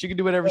finger. She can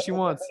do whatever she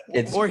wants.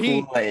 It's Or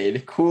he-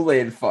 Kool-Aid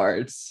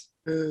farts.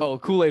 Oh,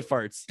 Kool-Aid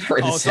Farts.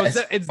 Oh, so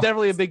Princess it's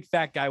definitely a big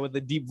fat guy with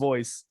a deep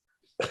voice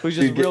who's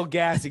just Dude, real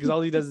gassy because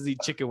all he does is eat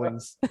chicken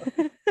wings.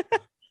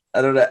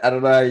 I don't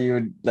know how you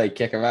would like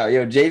kick him out.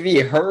 Yo,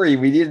 JV, hurry.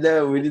 We need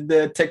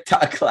the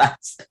TikTok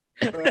class.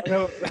 I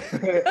know.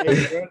 Hey,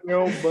 run your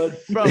own, bud.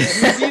 Bro, we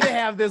need to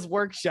have this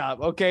workshop,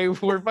 okay?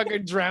 We're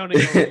fucking drowning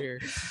over here.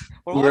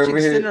 We're We're watching over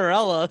here-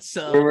 Cinderella,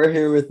 so We're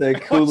here with the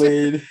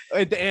Kool-Aid.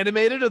 Wait, the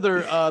animated or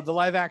the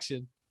live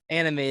action?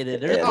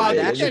 animated. Yeah, There's Oh, live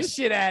yeah, get action. that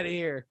shit out of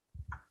here.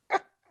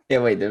 Yeah,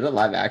 wait, there's a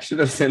live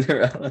action of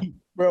Cinderella.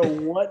 Bro,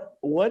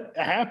 what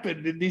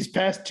happened in these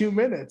past 2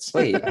 minutes?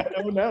 Wait. I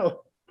don't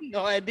know.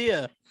 No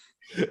idea.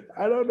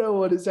 I don't know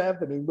what is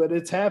happening, but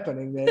it's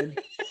happening, man.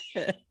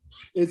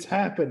 It's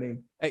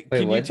happening. Hey, Wait,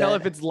 can you what's tell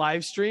that? if it's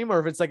live stream or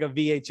if it's like a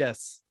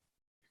VHS?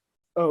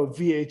 Oh,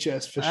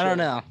 VHS for sure. I don't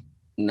know.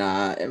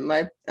 Nah, it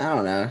might. I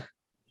don't know.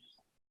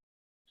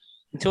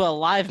 To a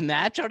live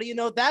match? I don't even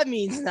know what that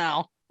means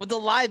now. With a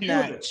live Do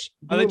match.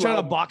 Are they Do trying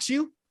to live. box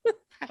you?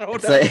 I don't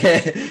It's know. like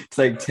it's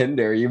like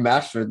Tinder. You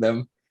matched with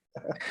them.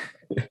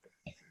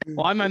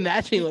 Why am I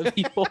matching with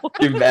people?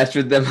 You matched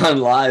with them on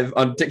live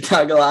on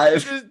TikTok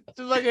live. Just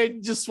like a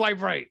just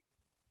swipe right.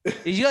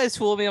 Did you guys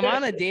fool me? Am I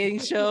on a dating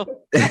show?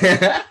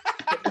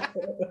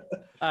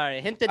 All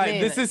right, hint the All right,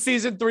 name. this is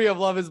season 3 of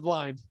Love is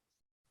Blind.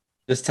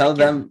 Just tell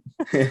them.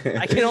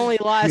 I can only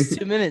last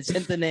 2 minutes.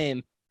 Hint the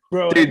name.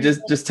 Bro, Dude,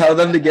 just tell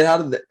them to get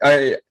out of there. All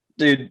right,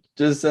 dude,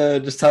 just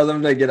tell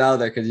them to get out of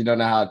there because you don't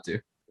know how to.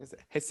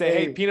 Hey,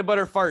 Hey. peanut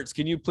butter farts,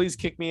 can you please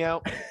kick me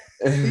out?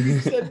 you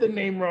said the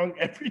name wrong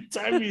every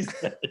time you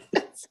said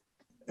it.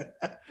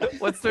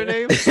 What's their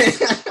name?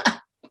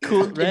 Red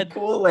Kool-Aid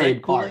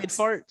Kool-Aid farts.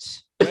 farts.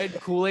 Red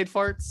Kool-Aid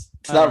farts.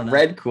 It's I don't not know.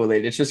 red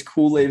Kool-Aid. It's just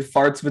Kool-Aid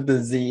farts with the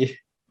Z.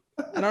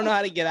 I don't know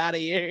how to get out of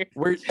here.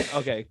 We're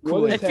okay. What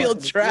Cool. is I feel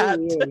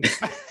happening?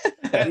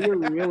 trapped. You're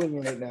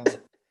reeling right now.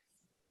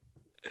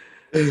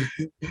 I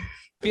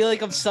feel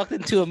like I'm sucked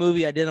into a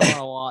movie I didn't want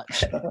to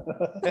watch.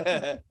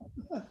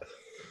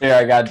 Here,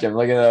 I got you. I'm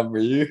looking it up for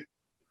you. Is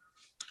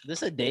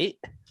this a date?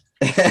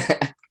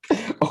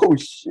 Oh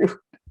shoot!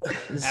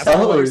 Ask them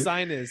what Oh. her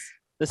sign is.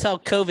 This is how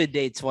COVID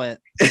dates went.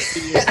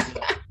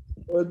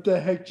 What the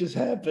heck just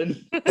happened?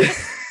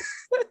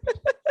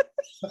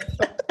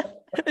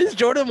 Is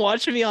Jordan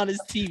watching me on his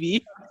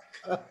TV?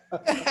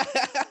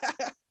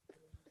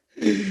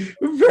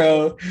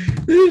 Bro.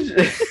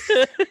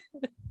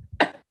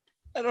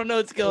 I don't know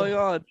what's going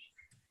on.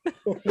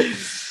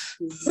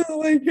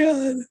 Oh my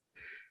god.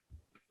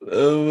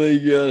 Oh my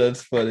god,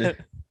 that's funny.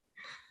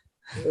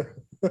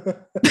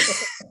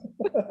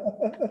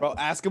 Bro,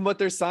 ask them what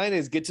their sign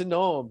is. Get to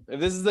know them. If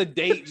this is a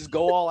date, just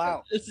go all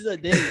out. This is a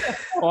date.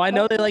 Oh, I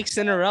know they like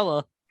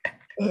Cinderella.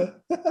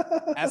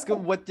 Ask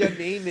them what their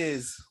name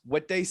is,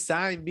 what they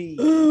sign be.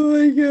 Oh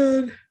my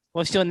god.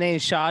 What's your name,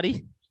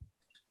 Shoddy?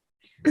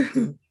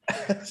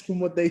 Ask them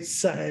what they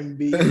sign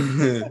be.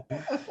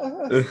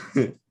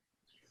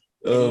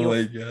 Oh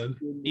my god.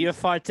 Your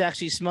farts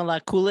actually smell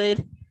like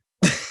Kool-Aid?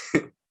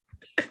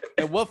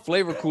 And what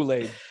flavor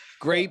Kool-Aid?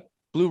 Grape,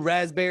 blue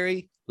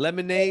raspberry,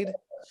 lemonade,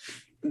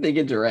 They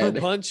get fruit red.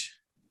 punch,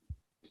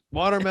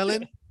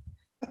 watermelon.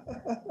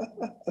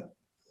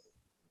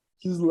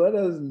 Just let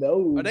us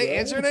know. Are they bro.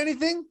 answering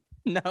anything?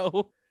 No.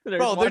 Bro, they're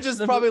watching just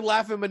the probably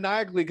laughing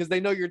maniacally because they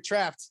know you're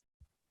trapped.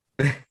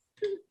 It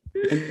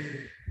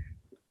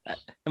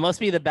must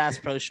be the Bass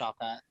Pro Shop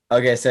hat.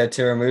 Okay, so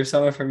to remove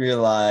someone from your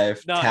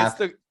live, No, tap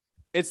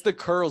it's the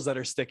curls that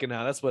are sticking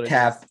out. That's what it is.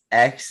 tap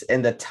X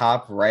in the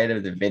top right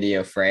of the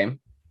video frame.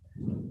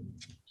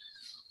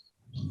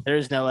 There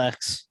is no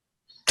X.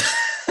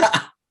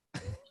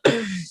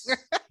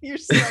 You're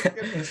stuck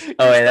in, Oh, wait, stuck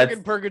that's-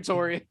 in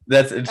purgatory.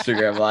 That's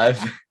Instagram live.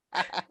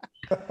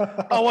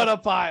 Oh, what a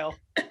pile.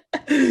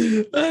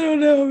 I don't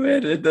know,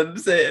 man. It doesn't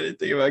say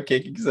anything about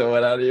kicking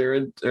someone out of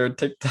your or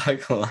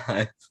TikTok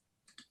live.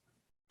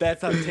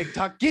 That's how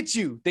TikTok gets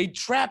you. They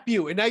trap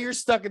you, and now you're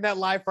stuck in that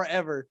live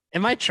forever.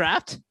 Am I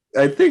trapped?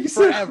 I think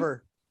so.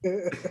 Forever.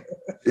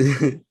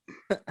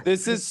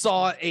 This is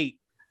Saw 8.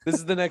 This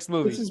is the next This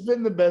movie. has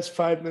been the best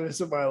 5 minutes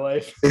of my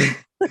life.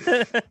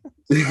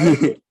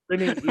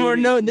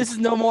 This is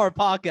no more a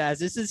podcast.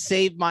 This is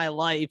Save My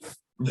Life.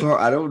 Bro,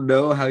 I don't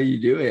know how you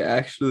do it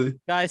actually.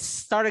 Guys,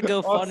 start a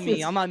GoFundMe.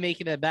 Austin- I'm not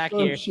making it back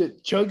Oh here.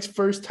 shit! Chug's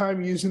first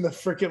time using the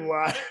freaking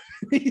live.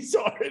 He's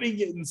already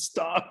getting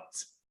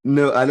stopped.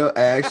 No, I don't.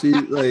 I actually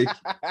like.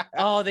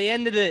 Oh, they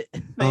ended it.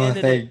 They Oh,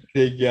 ended it.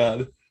 thank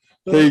God.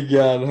 Thank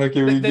God.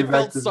 Okay, we They get back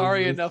felt to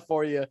sorry business. enough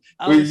for you.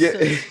 I we was so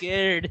get-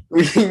 scared.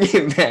 We can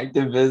get back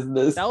to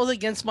business. That was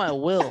against my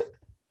will.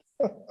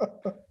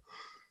 That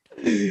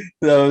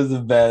was the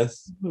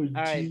best. Oh, All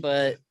right, gee.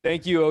 but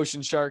Thank you,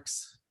 Ocean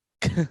Sharks.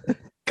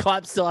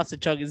 Clap still has to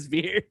chug his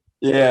beer.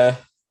 Yeah.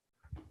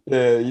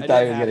 Yeah, you I thought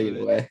did he was half gonna of get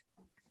it. away.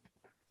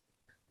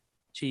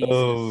 Jesus.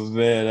 Oh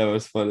man, that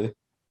was funny.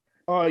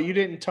 Oh, you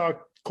didn't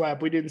talk,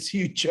 Clap. We didn't see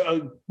you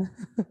chug.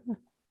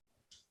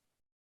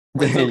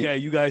 It's okay.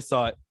 You guys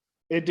saw it.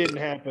 It didn't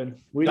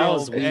happen. We That don't.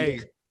 was, hey,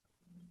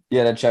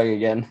 You gotta chug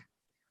again.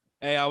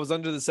 hey, I was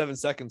under the 7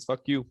 seconds.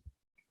 Fuck you.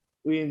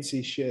 We didn't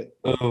see shit.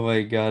 Oh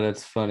my god,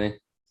 that's funny.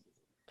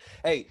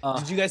 Hey,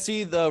 did you guys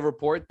see the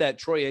report that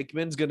Troy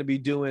Aikman's going to be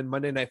doing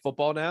Monday Night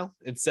Football now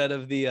instead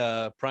of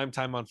the prime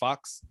time on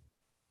Fox?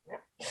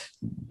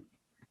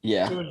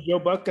 Yeah. So is Joe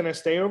Buck gonna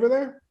stay over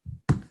there?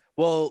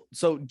 Well,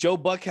 so Joe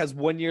Buck has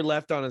 1 year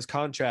left on his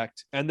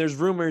contract, and there's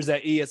rumors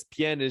that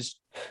ESPN is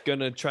going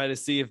to try to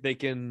see if they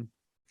can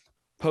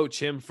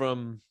poach him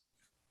from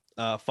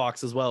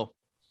Fox as well.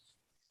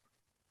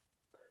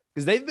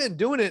 Because they've been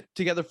doing it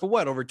together for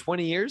what, over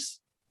 20 years?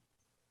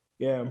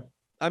 Yeah.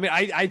 I mean,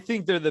 I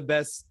think they're the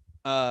best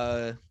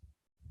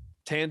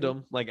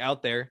tandem like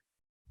out there.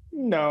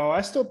 No,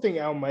 I still think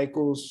Al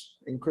Michaels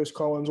and Chris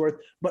Collinsworth,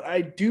 but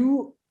I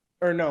do,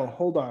 or no,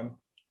 hold on.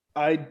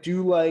 I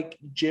do like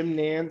Jim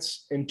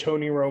Nance and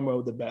Tony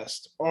Romo the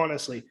best.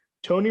 Honestly,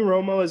 Tony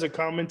Romo as a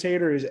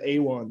commentator is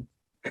A1.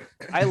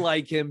 I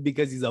like him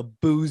because he's a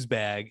booze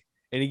bag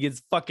and he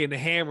gets fucking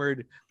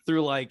hammered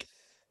through like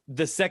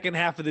the second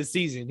half of the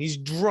season. He's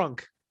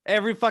drunk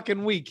every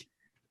fucking week.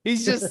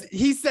 He's just,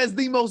 he says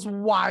the most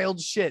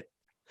wild shit.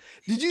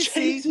 Did you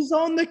Chase see? is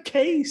on the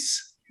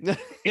case. Did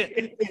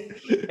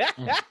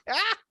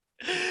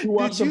He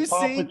watched some you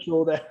Paw see,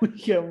 Patrol that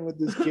weekend with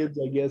his kids,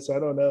 I guess. I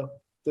don't know.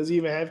 Does he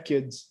even have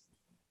kids?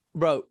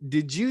 bro?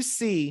 Did you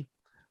see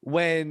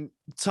when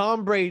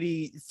Tom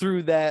Brady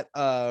threw that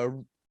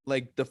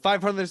like the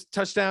 500th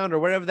touchdown or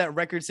whatever that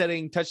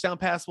record-setting touchdown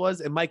pass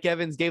was, and Mike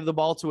Evans gave the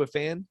ball to a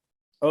fan?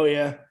 Oh,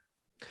 yeah.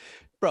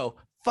 Bro,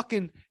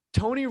 fucking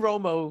Tony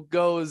Romo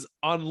goes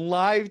on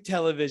live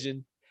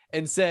television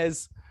and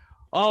says,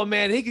 "Oh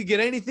man, he could get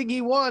anything he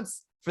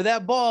wants for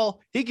that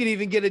ball. He could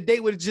even get a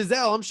date with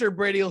Giselle. I'm sure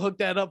Brady will hook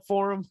that up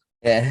for him."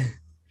 Yeah.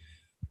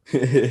 Who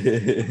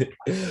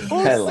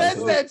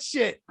says that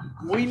shit?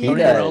 We He need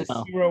does.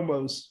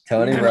 Romos.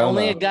 Tony And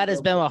only a Romo. guy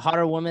that's been with a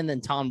hotter woman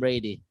than Tom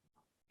Brady.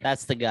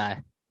 That's the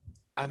guy.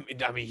 I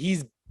mean,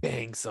 he's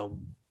banged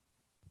some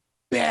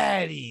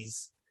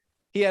baddies.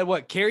 He had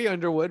what? Carrie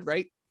Underwood,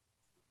 right?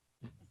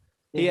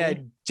 He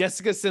had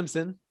Jessica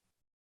Simpson.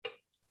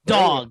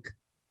 Dog.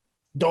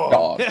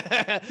 Dog.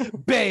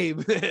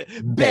 Babe.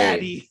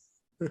 Baddie.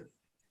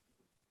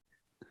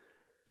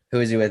 Who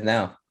is he with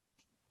now?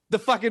 The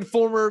fucking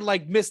former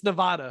like Miss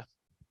Nevada.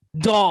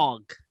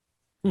 Dog.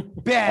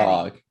 Baddie.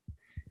 Dog.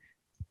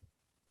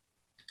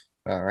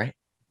 All right.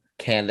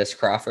 Candace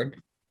Crawford.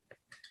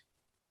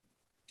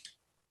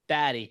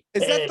 Daddy.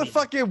 Is that the Baddie.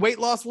 fucking weight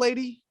loss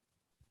lady?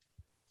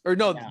 Or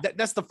no, Yeah.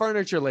 that's the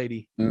furniture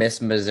lady.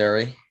 Miss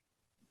Missouri.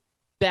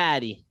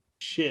 Daddy.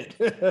 Shit.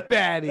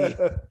 Baddie.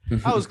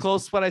 I was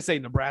close. What I say,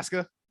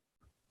 Nebraska?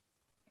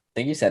 I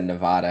think you said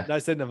Nevada. No, I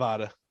said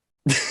Nevada.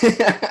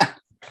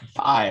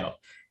 Pile.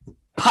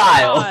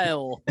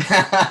 Kyle.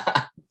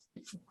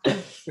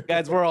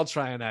 Guys, we're all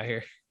trying out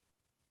here.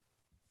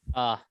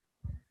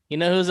 You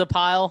know who's a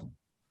pile?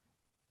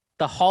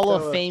 The Hall Tell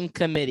of us. Fame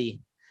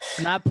committee.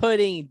 Not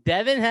putting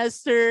Devin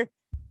Hester,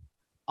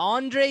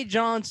 Andre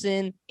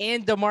Johnson,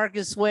 and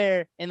DeMarcus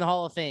Ware in the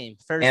Hall of Fame.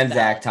 First And ballot.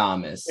 Zach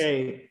Thomas.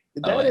 Hey,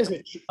 Oh, that is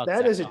Fuck that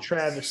Zach is a Thomas.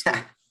 travesty.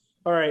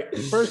 All right.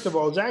 First of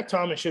all, Zach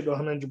Thomas should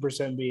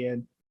 100% be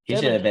in. He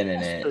should have been in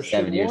it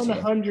 7 years ago.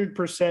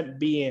 100%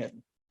 be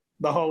in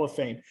the Hall of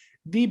Fame.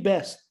 The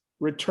best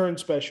return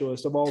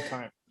specialist of all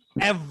time.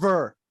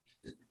 Ever.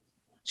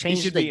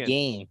 Changed should the be in.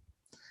 game.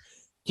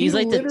 He He's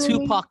like the literally-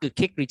 Tupac of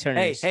kick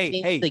returners.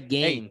 Hey, Changed the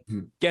game.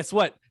 Guess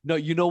what? No,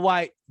 you know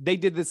why they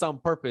did this on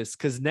purpose?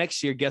 Because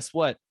next year, guess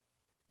what?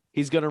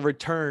 He's gonna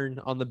return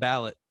on the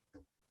ballot.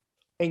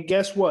 And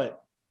guess what?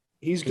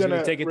 He's He's gonna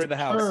gonna take it to the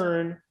House.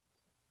 return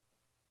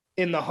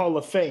in the Hall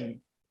of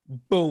Fame.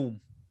 Boom.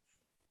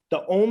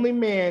 The only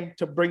man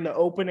to bring the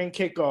opening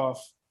kickoff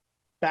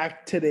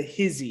back to the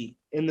hizzy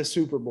in the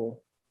Super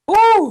Bowl.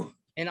 Woo!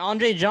 And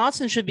Andre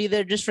Johnson should be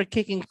there just for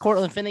kicking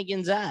Cortland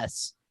Finnegan's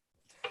ass.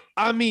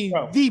 I mean,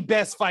 Bro. the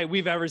best fight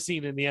we've ever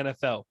seen in the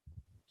NFL.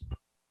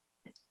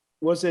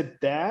 Was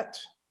it that?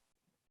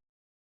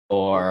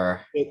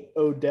 Or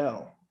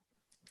Odell.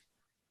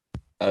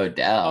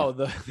 Odell. Oh,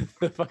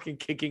 the fucking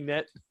kicking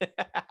net.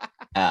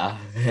 Oh,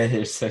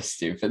 you're so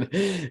stupid.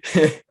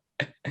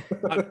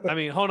 I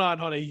mean, hold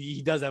on.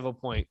 He does have a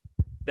point.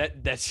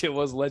 That shit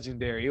was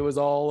legendary. It was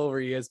all over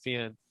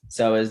ESPN.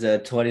 So is the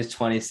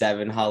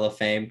 2027 Hall of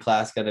Fame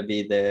class going to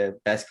be the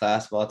best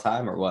class of all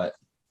time or what?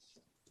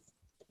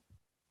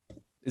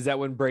 Is that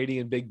when Brady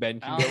and Big Ben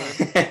can I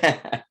go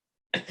don't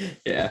in?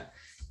 Yeah.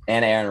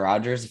 And Aaron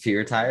Rodgers, if he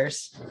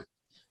retires.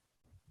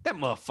 That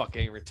motherfucker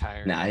ain't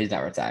retiring. No, he's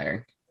not retiring.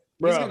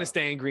 He's Bro. gonna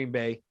stay in Green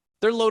Bay.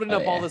 They're loading Oh,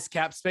 up all yeah. this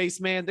cap space,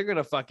 man. They're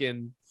gonna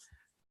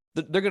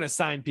they're gonna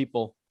sign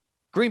people.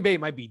 Green Bay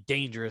might be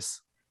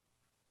dangerous.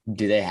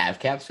 Do they have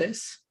cap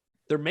space?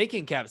 They're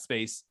making cap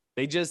space.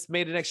 They just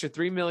made an extra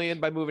 $3 million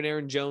by moving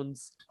Aaron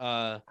Jones'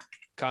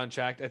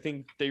 contract. I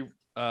think they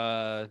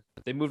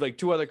moved like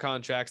 2 other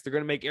contracts. They're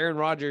gonna make Aaron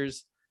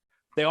Rodgers.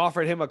 They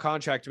offered him a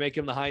contract to make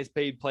him the highest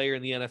paid player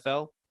in the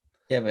NFL.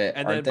 Yeah, but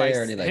And then aren't by they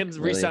already like him really-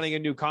 re-signing a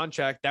new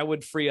contract, that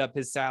would free up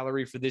his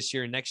salary for this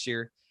year and next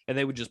year, and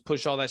they would just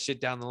push all that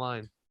shit down the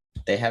line.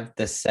 They have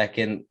the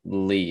second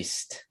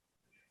least.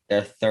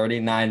 They're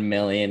 $39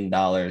 million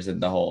in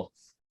the hole.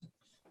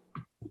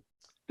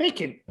 They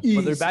can But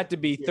they're easy about to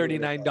be get rid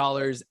of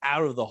 $39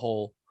 out of the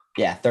hole.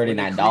 Yeah, when they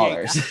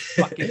 $39. create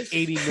Fucking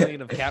 80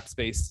 million of cap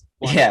space.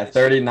 Yeah,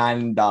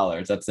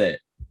 $39. That's it.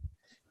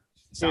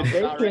 Sounds they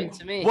about can- right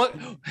to me. What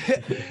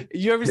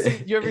you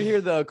ever hear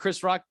the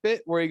Chris Rock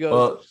bit where he goes,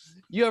 Well,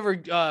 you ever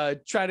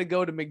try to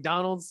go to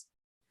McDonald's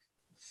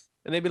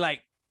and they'd be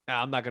like,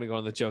 nah, I'm not gonna go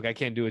on the joke. I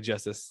can't do it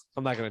justice.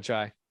 I'm not gonna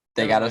try.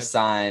 they Never gotta mind.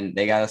 sign.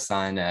 They gotta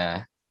sign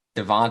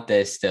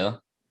Devontae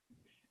still,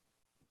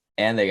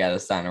 and they gotta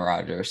sign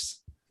Rodgers.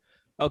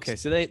 Okay,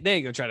 so they ain't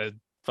gonna try to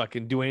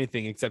fucking do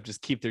anything except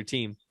just keep their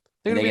team.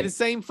 They're gonna They be can- the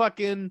same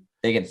fucking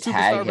They can superstar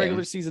tag regular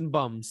him. season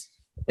bums.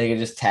 They can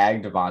just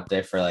tag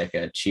Devontae for like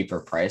a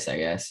cheaper price, I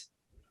guess,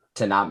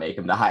 to not make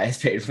him the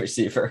highest paid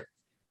receiver.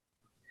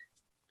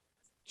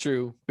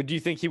 True, but do you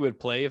think he would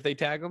play if they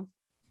tag him?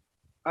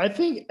 I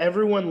think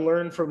everyone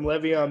learned from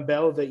Le'Veon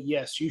Bell that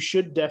yes, you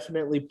should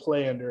definitely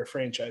play under a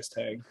franchise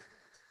tag.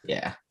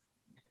 Yeah.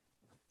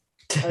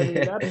 I mean,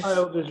 that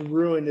pile just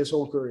ruined his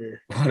whole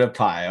career. What a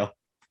pile.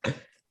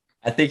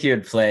 I think he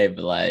would play,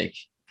 but like,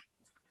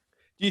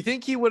 Do you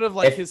think he would have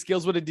like If- his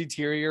skills would have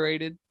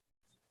deteriorated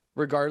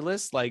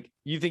regardless? Like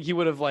you think he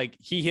would have like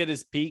he hit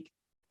his peak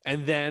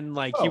and then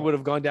like he Oh. would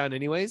have gone down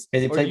anyways?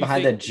 'Cause he Or played do you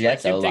behind the think,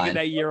 Jets him O-line. taking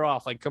that year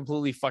off like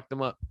completely fucked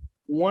him up?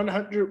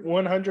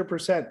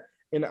 100%.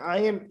 And I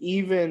am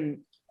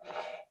even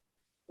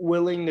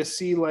willing to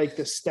see like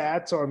the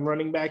stats on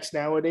running backs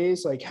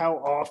nowadays, like how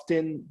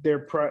often their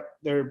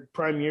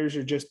prime years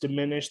are just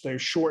diminished. They're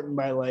shortened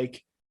by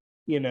like,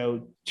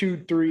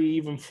 2, 3,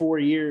 even 4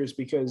 years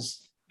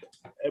because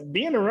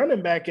being a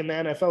running back in the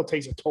NFL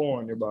takes a toll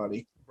on your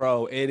body.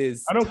 Bro, it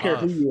is. I don't care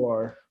who tough. you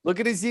are. Look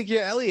at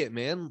Ezekiel Elliott,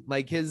 man.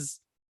 Like his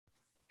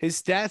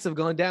stats have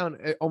gone down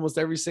almost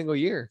every single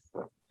year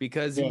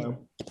because Yeah.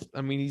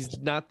 he's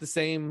not the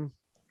same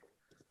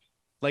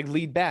like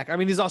lead back. I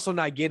mean, he's also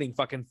not getting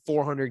fucking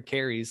 400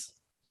 carries.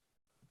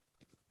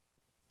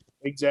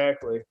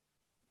 Exactly.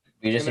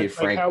 We just And need it's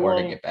like, Frank how Gore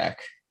to long- get back.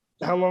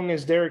 How long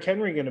is Derrick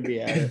Henry going to be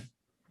at it?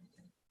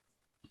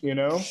 You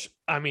know?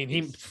 I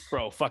mean,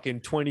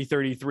 fucking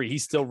 2033.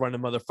 He's still running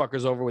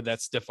motherfuckers over with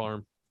that stiff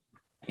arm.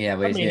 Yeah,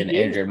 but I he's mean, getting he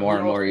is, injured but more he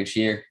and more also- each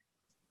year.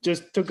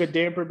 Just took a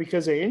damper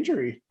because of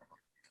injury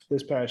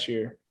this past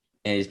year.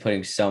 And he's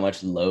putting so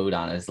much load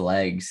on his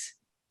legs.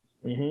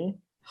 Mm-hmm.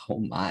 Oh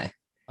my.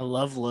 I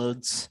love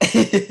loads.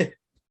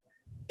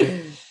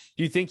 Do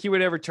you think he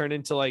would ever turn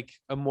into like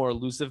a more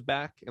elusive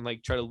back and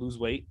like try to lose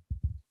weight?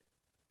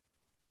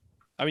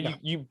 I mean,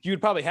 No.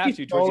 you'd probably have He's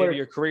to towards the end taller. of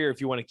your career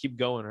if you want to keep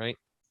going, right?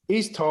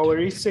 He's taller.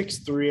 He's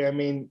 6'3". I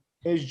mean,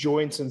 his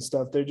joints and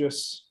stuff, they're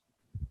just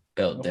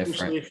Built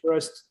unfortunately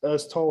different. for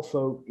us tall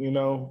folk, you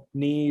know,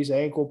 knees,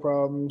 ankle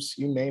problems,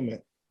 you name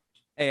it.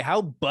 Hey,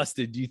 how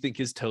busted do you think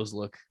his toes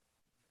look?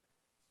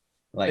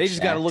 Like They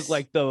just got to look Shaq's.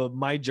 like the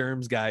My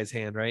Germs guy's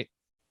hand, right?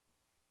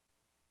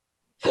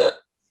 I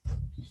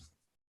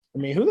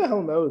mean, who the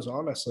hell knows,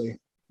 honestly?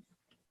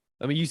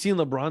 I mean, you seen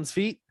LeBron's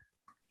feet?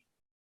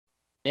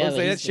 Yeah, Let's but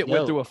say that he's the shit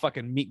went through goat. a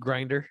fucking meat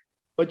grinder.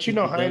 But you He's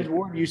know, the Hines goat.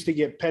 Ward used to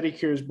get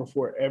pedicures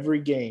before every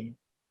game.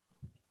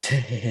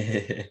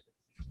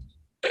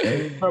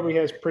 He probably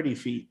has pretty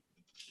feet.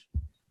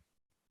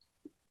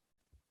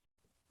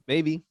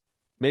 Maybe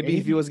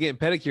if he was getting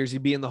pedicures,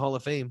 he'd be in the Hall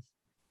of Fame.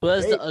 Who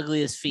has Hey, the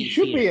ugliest He feet?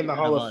 should here be in the out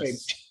Hall of Fame.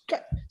 us?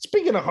 God,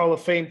 speaking of Hall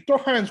of Fame, throw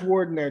Hines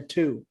Ward in there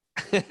too.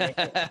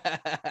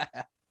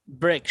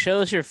 Brick,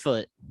 show us your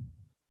foot.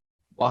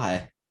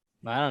 Why?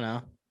 I don't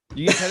know.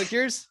 You get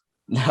pedicures?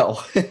 No.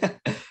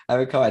 I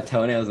haven't cut my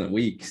toenails in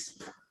weeks.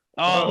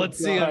 Oh, Oh, let's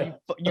see him. God.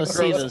 You Let's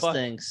see gross those fuck.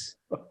 things.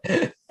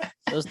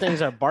 Those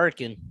things are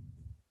barking.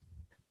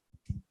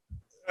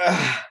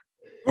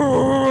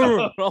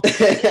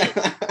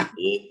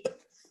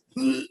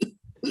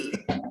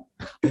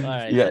 All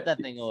right, Yeah. put that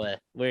thing away.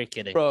 We're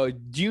kidding. Bro,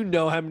 do you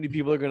know how many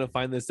people are gonna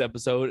find this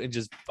episode and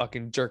just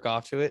fucking jerk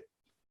off to it?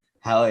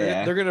 Hell They're,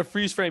 yeah. they're gonna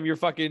freeze frame your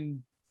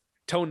fucking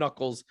toe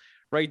knuckles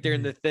right there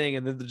in the thing,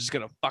 and then they're just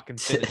gonna fucking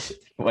finish.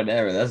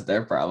 Whatever. That's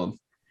their problem.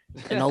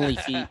 And only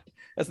feet.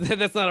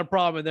 That's not a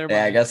problem in their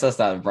Yeah, I mind. guess that's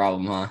not a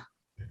problem,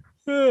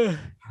 huh?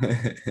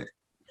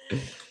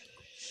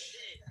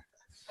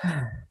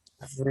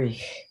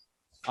 Freak.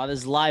 Oh,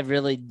 this live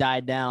really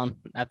died down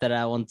after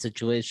that one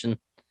situation.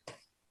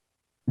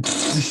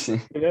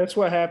 That's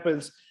what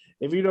happens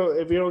if you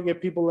don't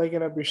get people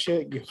liking up your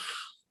shit.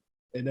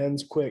 It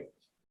ends quick.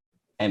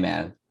 Hey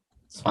man,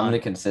 It's I'm fine. the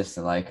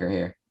consistent liker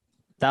here.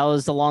 That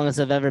was the longest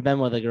I've ever been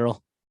with a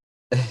girl.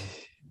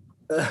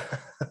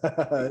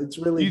 It's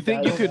really. Do you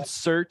think you bad. could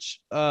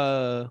search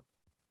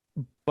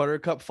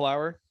buttercup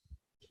flower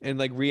and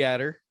like re-add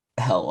her?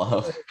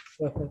 Hello.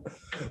 You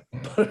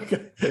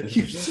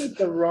said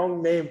the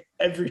wrong name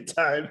every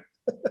time.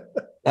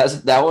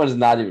 That one's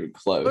not even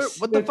close.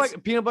 What the It's-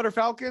 fuck? Peanut butter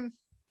falcon?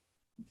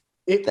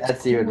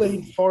 That's even-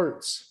 Kool-Aid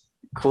farts.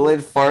 Kool-Aid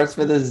farts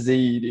with a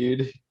Z,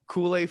 dude.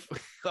 Kool-Aid.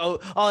 Oh,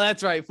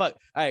 that's right. Fuck.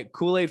 All right.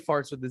 Kool-Aid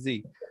farts with the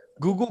Z.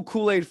 Google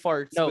Kool-Aid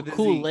farts No, with a Z.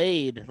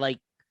 Kool-Aid. Like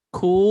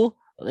cool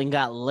and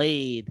got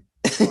laid.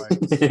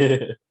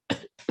 Kool-Aid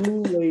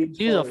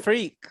She's a farts.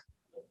 freak.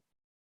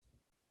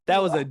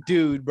 That was a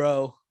dude,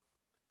 bro.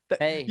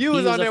 Hey, You he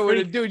was on a there with a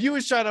freak. dude. You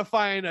was trying to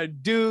find a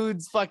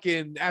dude's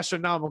fucking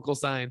astronomical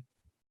sign.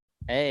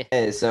 Hey,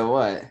 Hey, so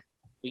what?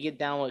 we get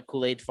down with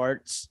Kool-Aid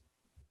farts.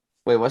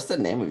 Wait, what's the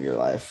name of your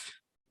life?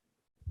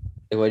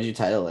 Like, what did you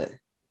title it?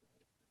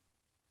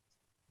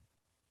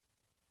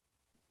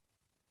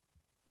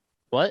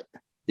 What?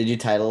 Did you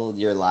title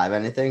your live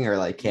anything or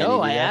like can No, you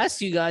do I that?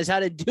 asked you guys how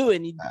to do it,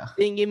 and you Oh.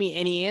 didn't give me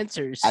any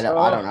answers. I don't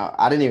know.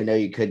 I didn't even know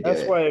you could do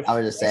That's it. why. I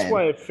was just That's saying.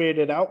 why it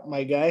faded out,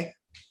 my guy.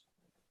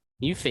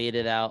 You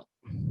faded out.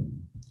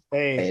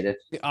 Hey, Hated.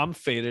 I'm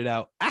faded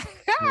out.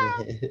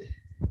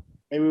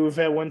 maybe we've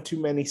had one too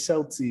many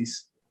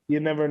Celsius. You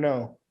never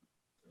know.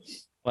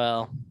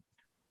 Well,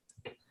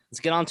 let's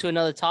get on to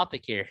another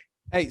topic here.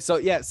 Hey, so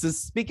yeah. So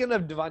speaking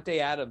of Devontae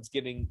Adams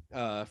getting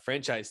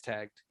franchise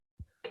tagged,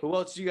 who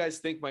else do you guys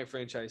think might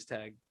franchise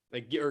tag?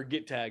 Like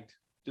get tagged?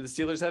 Do the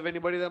Steelers have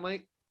anybody that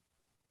might?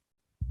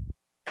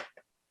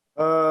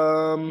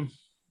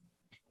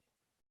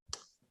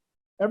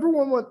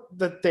 Everyone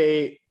that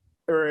they,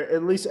 or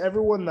at least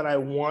everyone that I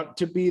want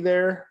to be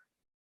there,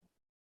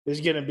 is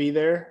gonna be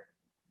there.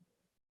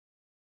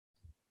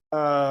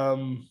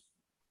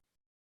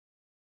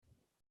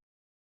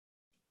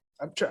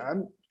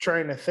 I'm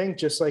trying to think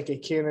just like a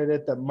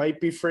candidate that might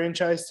be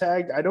franchise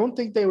tagged. I don't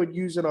think they would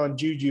use it on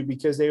Juju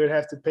because they would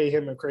have to pay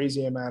him a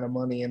crazy amount of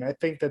money, and I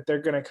think that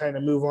they're going to kind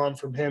of move on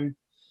from him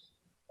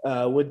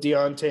with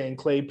Deontay and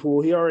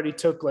Claypool. He already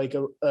took like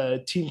a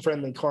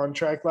team-friendly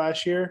contract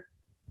last year.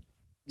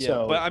 Yeah,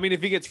 So- but I mean,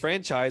 if he gets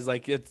franchised,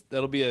 like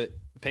that'll be a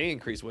pay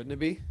increase, wouldn't it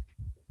be?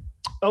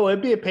 Oh,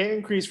 it'd be a pay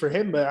increase for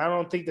him, but I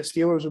don't think the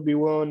Steelers would be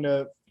willing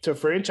to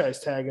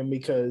franchise tag him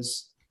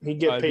because he'd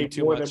get It'd be paid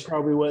too more much. than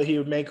probably what he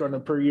would make on a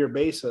per year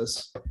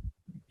basis.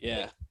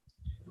 Yeah.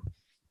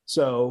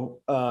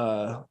 So,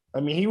 I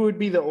mean, he would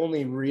be the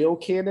only real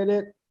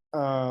candidate.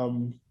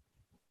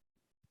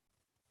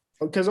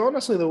 Because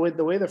honestly, the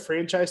way the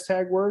franchise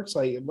tag works,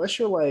 like unless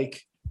you're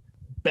like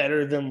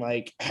better than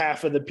like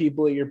half of the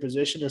people at your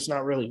position, it's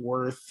not really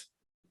worth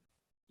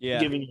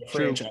giving you a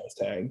true. franchise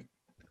tag.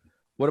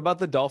 What about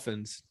the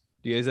Dolphins?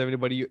 Do you guys have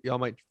anybody y'all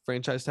might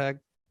franchise tag?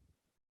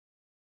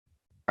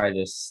 I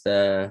just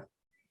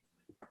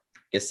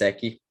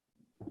Gesicki.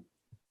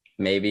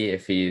 Maybe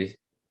if he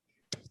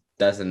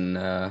doesn't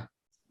Brian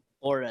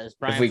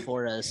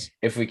Flores.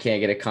 if we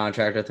can't get a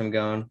contract with him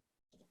going.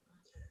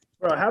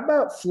 Bro, how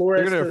about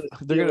Flores?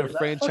 They're gonna Steelers? I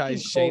franchise fucking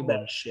shame called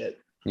him. that shit.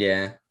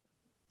 Yeah.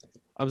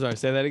 I'm sorry,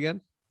 say that again.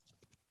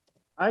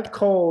 I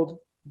called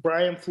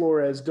Brian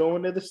Flores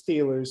going to the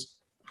Steelers,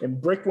 and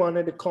Brick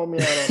wanted to call me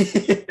out on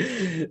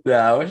it. No,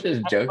 I was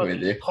just I joking with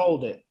fucking you.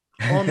 called it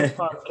on the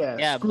podcast.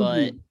 Yeah, Screw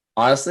but you.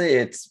 Honestly,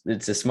 it's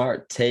a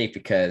smart take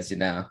because you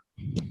know.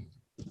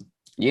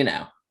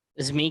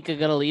 is Minka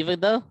gonna leave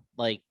it though?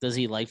 Like, does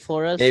he like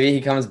Flores? Maybe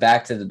he comes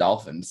back to the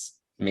Dolphins.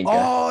 Minka.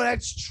 Oh,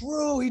 that's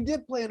true. He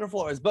did play under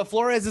Flores, but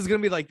Flores is gonna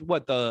be like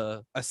what,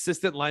 the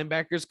assistant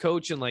linebackers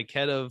coach and like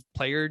head of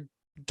player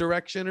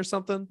direction or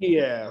something.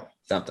 Yeah,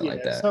 Something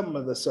like that. something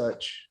of the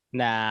such.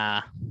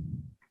 Nah.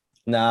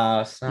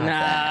 No, it's not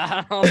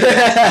that.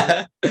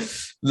 Nah.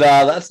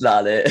 No, that's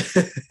not it.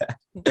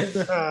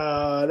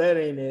 That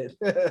ain't it.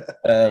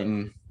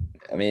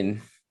 I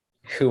mean,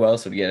 who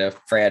else would get a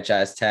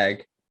franchise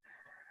tag?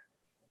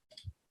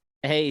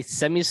 Hey,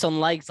 send me some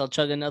likes. I'll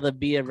chug another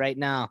beer right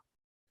now.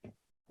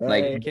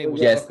 Like, Okay,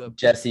 well, yes, welcome.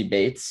 Jesse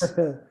Bates.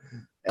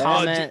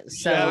 Comment,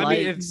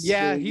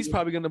 send he's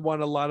probably gonna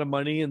want a lot of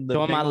money, and the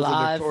Join my Bengals are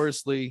live.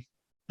 notoriously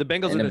the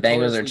Bengals And are the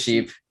Bengals are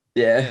notoriously cheap.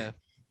 Yeah. Yeah.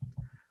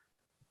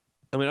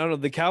 I mean, I don't know.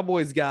 The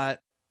Cowboys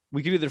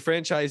we could either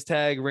franchise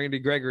tag Randy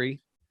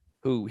Gregory,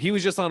 who he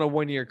was just on a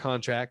 1-year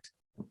contract.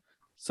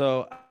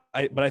 So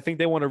but I think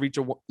they want to reach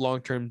a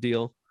long-term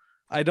deal.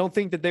 I don't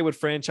think that they would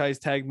franchise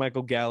tag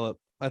Michael Gallup.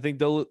 I think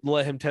they'll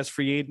let him test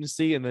free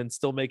agency and then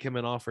still make him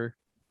an offer.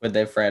 Would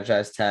they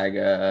franchise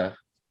tag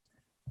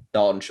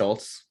Dalton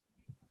Schultz?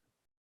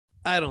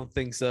 I don't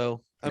think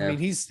so. I No. mean,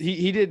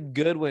 he did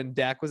good when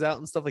Dak was out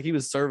and stuff. Like, he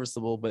was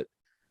serviceable, but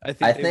I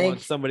think they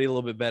want somebody a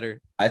little bit better.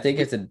 I think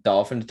if the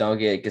Dolphins don't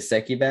get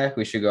Gesicki back,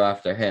 we should go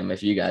after him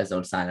if you guys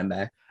don't sign him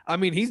back. I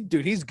mean, he's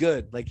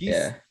good. Like, he's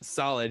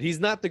solid. He's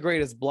not the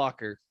greatest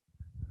blocker.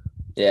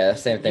 Yeah,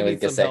 same thing He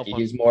with needs some help Gesicki. on-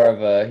 He's more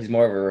of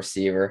a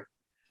receiver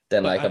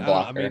than like a I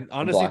blocker. mean,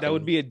 honestly, that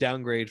would be a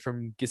downgrade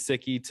from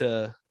Gesicki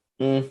to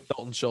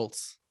Dalton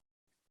Schultz.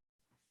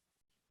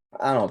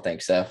 I don't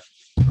think so.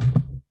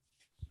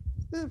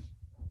 To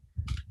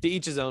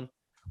each his own.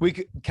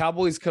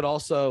 Cowboys could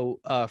also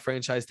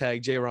franchise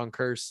tag Jaron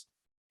Curse.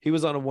 He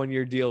was on a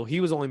 1-year deal. He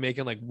was only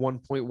making like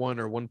 1.1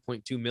 or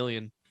 1.2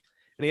 million,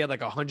 and he had like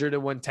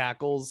 101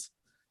 tackles,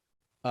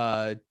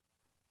 2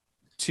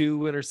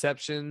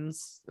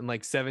 interceptions, and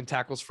like 7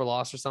 tackles for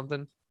loss or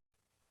something.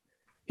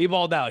 He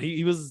balled out.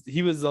 He was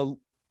a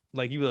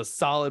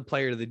solid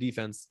player to the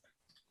defense.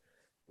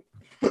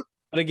 But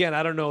again,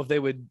 I don't know if they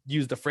would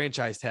use the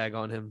franchise tag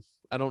on him.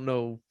 I don't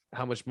know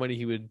how much money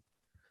he's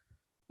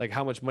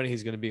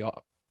going to be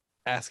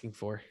asking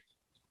for.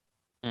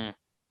 I'm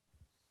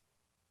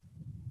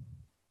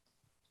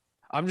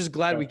just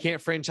glad we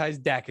can't franchise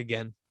Dak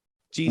again.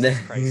 Jesus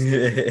Christ.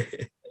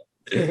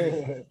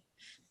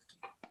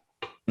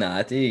 No,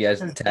 I think you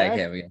guys Is tag Dak-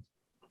 him again.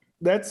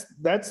 That's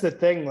the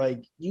thing.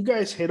 Like, you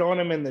guys hit on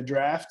him in the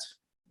draft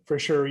for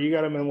sure. You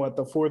got him in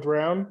the 4th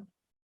round.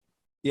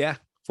 Yeah,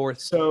 4th.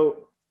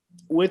 So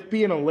with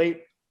being a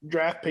late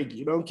draft pick,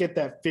 you don't get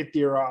that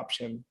 5th-year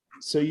option.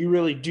 So you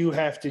really do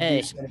have to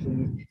do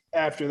something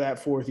after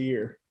that 4th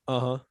year.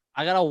 Uh-huh.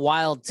 I got a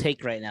wild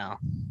take right now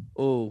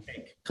Oh,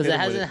 because it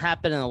hasn't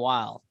happened in a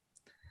while.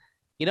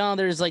 You know,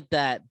 there's like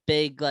that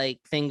big like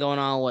thing going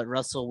on with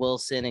Russell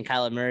Wilson and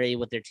Kyler Murray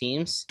with their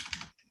teams.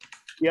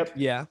 Yep.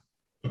 yeah.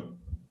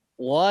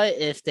 What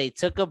if they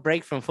took a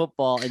break from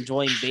football and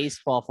joined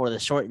baseball for the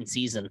shortened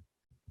season?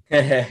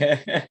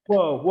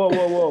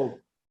 Whoa.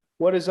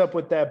 What is up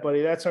with that,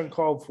 buddy? That's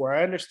uncalled for.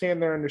 I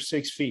understand they're under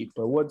 6 feet,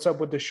 but what's up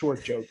with the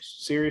short jokes?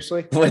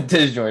 Seriously? What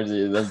does George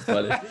do? That's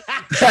funny.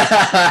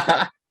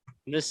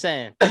 I'm just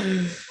saying.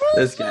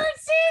 This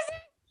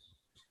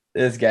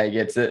guy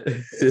gets it.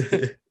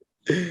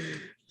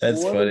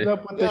 That's What funny. is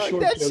up with the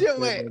short That jokes? shit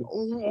went.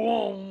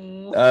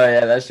 Oh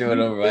yeah, that shit went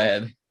over my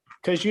head.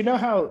 Because you know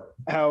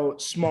how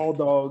small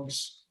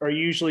dogs are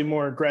usually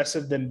more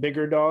aggressive than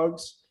bigger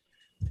dogs.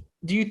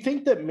 Do you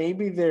think that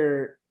maybe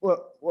they're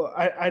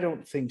I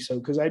don't think so,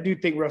 because I do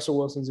think Russell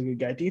Wilson's a good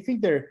guy. Do you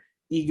think their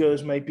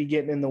egos might be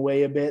getting in the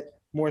way a bit,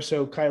 more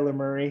so Kyler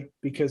Murray,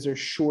 because they're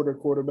shorter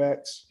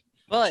quarterbacks?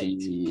 But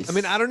Jeez. I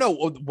mean, I don't know.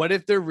 What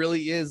if there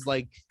really is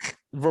like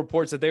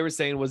reports that they were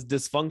saying was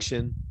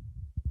dysfunction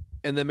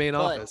in the main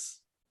office?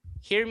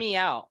 hear me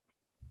out.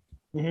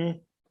 Mm-hmm.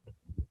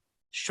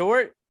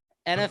 Short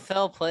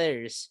NFL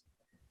players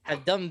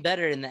have done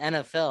better in the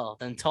NFL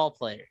than tall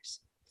players.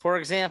 For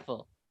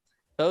example,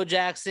 Bo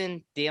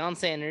Jackson, Deion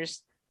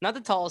Sanders, not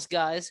the tallest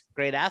guys,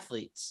 great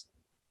athletes.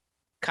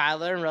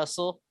 Kyler and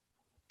Russell,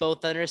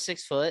 both under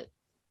 6 foot.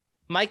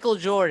 Michael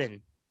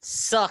Jordan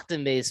sucked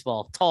in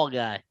baseball, tall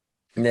guy.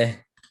 Yeah.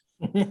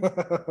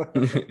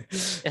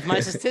 If my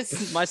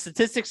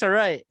statistics are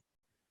right,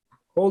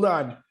 Hold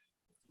on.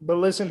 But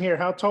listen here.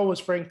 How tall was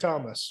Frank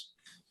Thomas?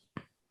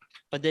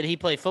 but did he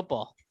play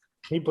football?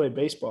 He played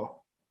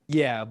baseball.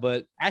 Yeah,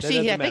 but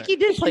Actually, I think he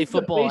did play He's the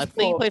football. I think he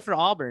baseball- played for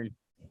Auburn.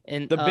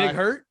 And the big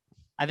hurt.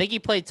 I think he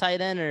played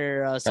tight end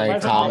or something.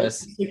 Frank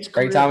Thomas.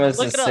 Frank Thomas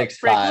Look is it up. 6'5".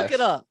 Frank, look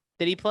it up.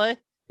 Did he play?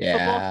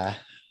 Yeah.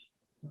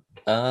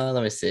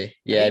 Let me see.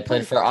 Yeah, he he played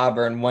played- for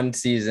Auburn one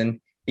season.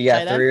 He got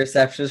Tight end? 3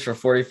 receptions for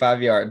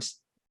 45 yards.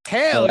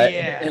 Hell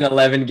yeah, In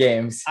 11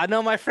 games. I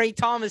know my Frank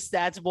Thomas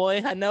stats,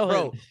 boy. I know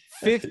bro. him.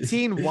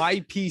 15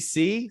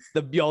 YPC.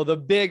 The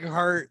big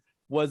hurt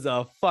was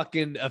a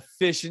fucking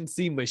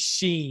efficiency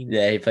machine.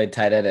 Yeah, he played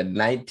tight end in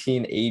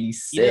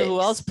 1986. You know who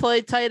else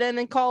played tight end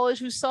in college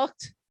who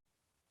sucked?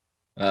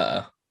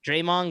 Uh-oh.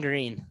 Draymond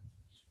Green.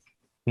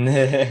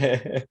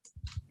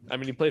 I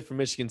mean, he played for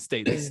Michigan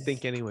State. They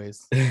stink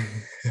anyways.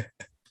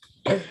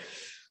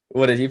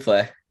 What did he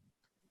play?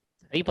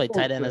 He played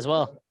tight end as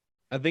well.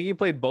 I think he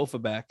played both a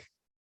back.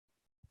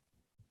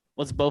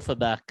 What's Bofa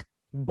back?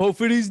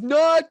 Both of these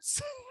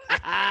nuts.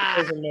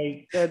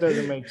 That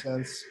doesn't make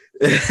sense.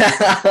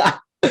 I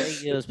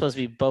think it was supposed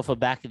to be Bofa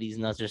back of these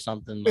nuts or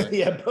something. But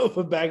Yeah, both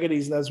of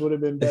Baggety's nuts would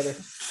have been better.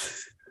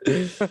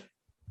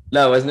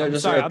 No, wasn't there I'm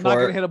just sorry, a I'm not gonna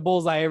report? hit a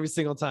bullseye every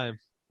single time.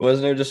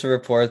 Wasn't there just a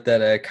report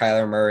that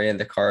Kyler Murray and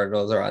the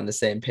Cardinals are on the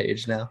same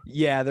page now?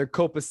 Yeah, they're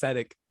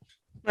copacetic.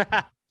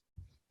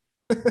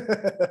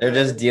 They're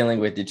just dealing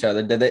with each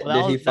other. Did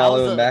Well, he that was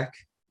follow him a- back?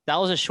 that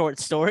was a short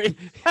story.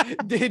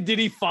 did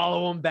he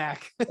follow him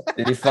back?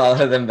 Did he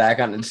follow them back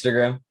on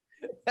Instagram?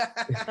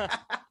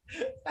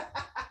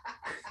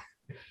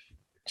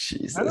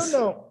 Jesus. I don't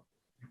know.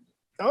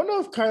 I don't know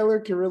if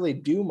Kyler can really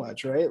do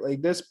much, right?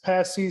 Like this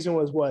past season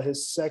was what,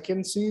 his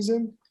second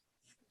season?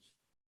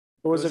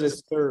 Or was it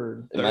his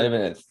third? It might have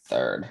been his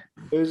third.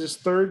 It was his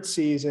third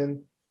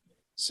season.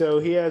 So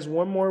he has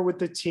one more with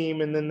the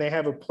team, and then they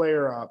have a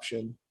player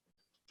option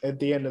at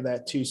the end of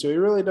that too. So he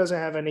really doesn't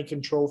have any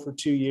control for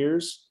 2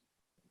 years.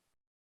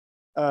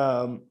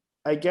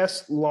 I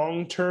guess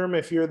long term,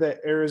 if you're the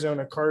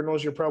Arizona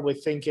Cardinals, you're probably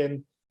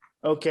thinking,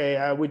 okay,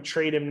 I would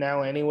trade him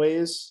now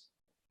anyways.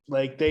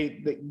 Like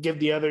they give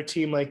the other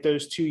team like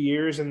those 2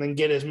 years and then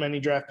get as many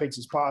draft picks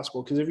as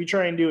possible. Because if you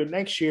try and do it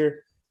next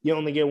year, you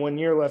only get 1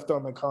 year left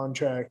on the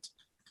contract,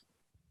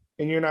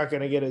 and you're not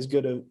going to get as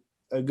good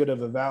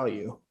of a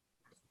value,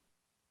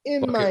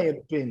 in Okay. my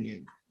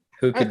opinion.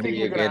 Who I could think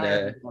be a we're gonna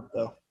hire good him up,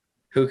 though.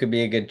 who could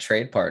be a good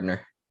trade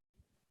partner?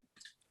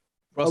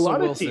 Russell lot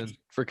of Wilson teams-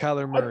 for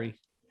Kyler Murray.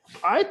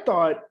 I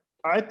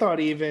thought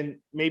even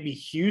maybe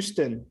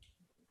Houston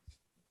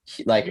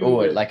Like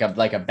Do it. like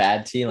a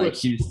bad team like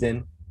Yes.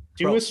 Houston,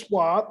 do a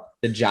swap.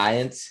 the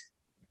Giants.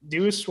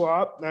 Do a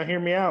swap. Now hear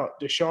me out.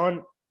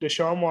 Deshaun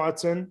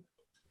Watson,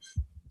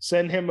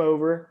 send him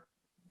over.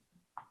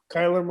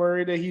 Kyler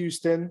Murray to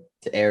Houston.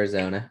 To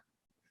Arizona,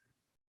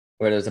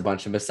 where there's a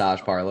bunch of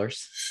massage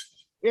parlors.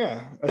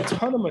 Yeah, a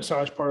ton of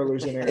massage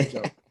parlors in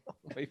Arizona.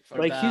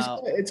 Like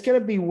About- it's gonna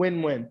be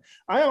win-win.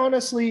 I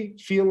honestly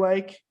feel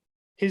like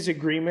his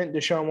agreement,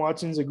 Deshaun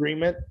Watson's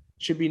agreement,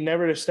 should be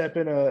never to step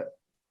in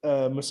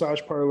a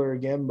massage parlor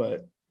again.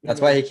 But That's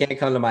why he can't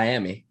come to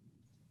Miami.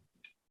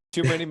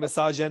 Too many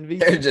massage envy.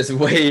 There's just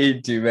way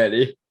too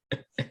many.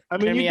 I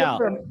mean, Hear me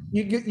out.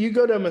 You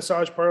go to a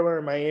massage parlor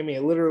in Miami.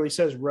 It literally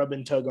says rub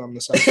and tug on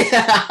the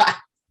side.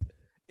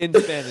 In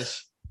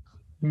Spanish.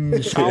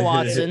 Deshaun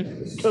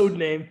Watson, Code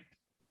name.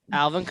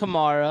 Alvin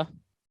Kamara,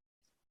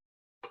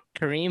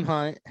 Kareem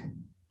Hunt,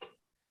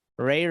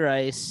 Ray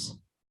Rice,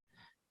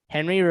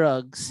 Henry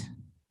Ruggs,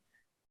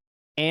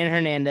 and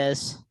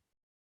Hernandez.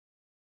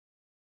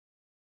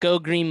 Go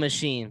Green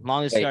Machine.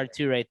 Longest Wait. yard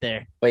 2 right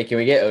there. Wait, can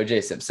we get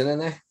OJ Simpson in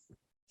there?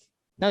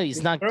 No,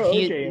 he's not. Throw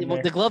OJ in Well,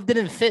 there. the glove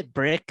didn't fit,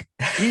 Brick.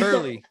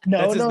 Turley. No,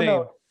 That's his no, name.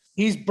 no.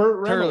 He's Burt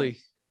Reynolds. Turley.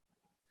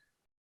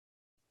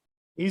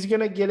 He's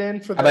gonna get in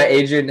for How about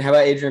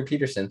Adrian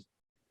Peterson?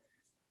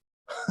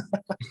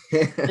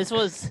 His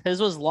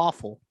was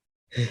lawful.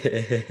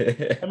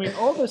 I mean,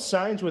 all the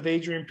signs with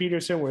Adrian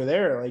Peterson were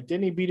there. Like,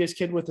 didn't he beat his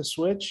kid with a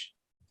switch?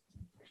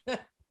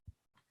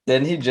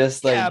 Didn't he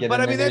just like Yeah, get but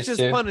in I mean there that's just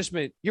too?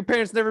 punishment. Your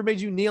parents never made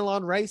you kneel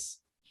on rice.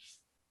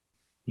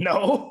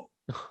 No.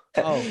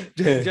 Oh,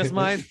 just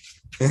mine.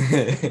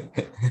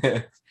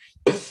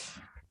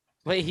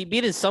 Wait, he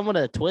beat his son with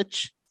a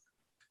Twitch?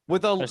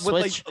 With a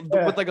switch?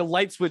 with like a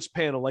light switch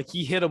panel. Like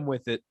he hit him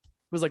with it. It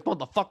was like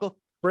motherfucker.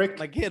 Brick,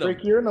 Like, hit him.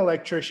 Brick, you're an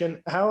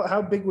electrician.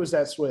 How big was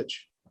that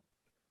switch?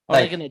 Or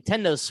like a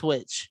Nintendo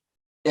Switch?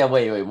 Yeah,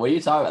 wait. What are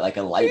you talking about? Like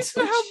a light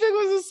switch? How big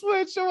was the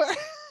switch?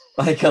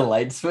 Like a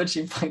light switch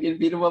you fucking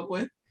beat him up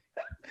with?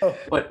 Oh,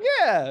 What?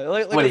 Yeah,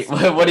 like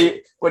What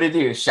do you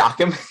do? Shock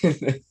him?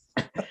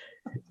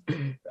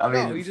 I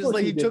mean, No, he of just course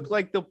like he he took didn't.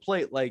 like the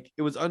plate, like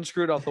it was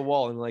unscrewed off the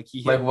wall, and like he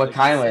hit like him, what like,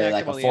 kind of way? smacked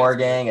Like him a on the 4 ass with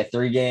it. gang, a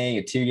 3 gang,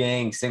 a 2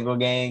 gang, single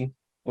gang?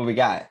 What we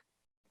got?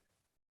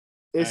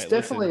 It's Alright,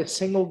 definitely listen. a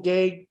single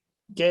gag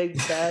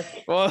back.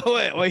 Well,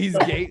 wait, he's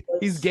gay.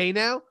 He's gay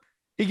now.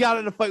 He got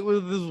in a fight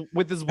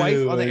with his wife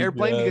Oh on the my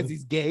airplane God. because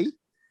he's gay.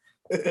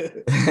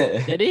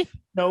 Did he?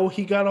 No,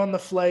 he got on the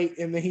flight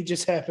and then he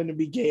just happened to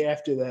be gay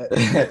after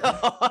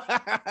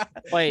that.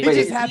 Wait, he Wait, just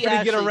is he happened to get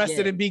actually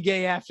arrested gay? and be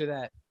gay after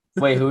that.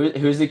 Wait,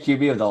 who's the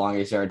QB of the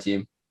longest yard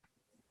team?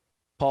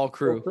 Paul Go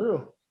Crew.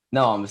 through.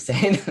 No, I'm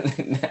saying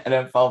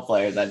NFL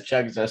players that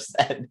Chuck just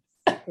said.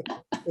 Wait,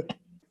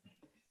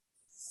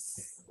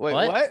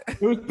 What? what?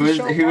 Who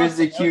is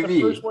the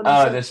QB? Oh,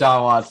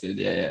 Deshaun Watson.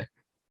 Yeah.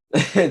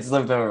 It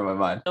slipped over my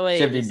mind. So wait,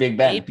 Should be is Big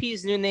Ben.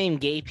 AP's new name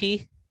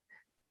Gapey?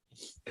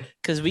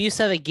 Because we used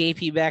to have a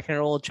Gapey back in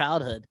our old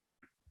childhood.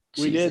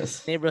 We did.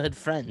 Jesus. Neighborhood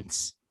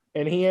friends.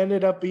 And he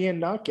ended up being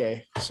not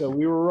gay. So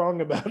we were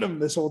wrong about him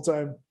this whole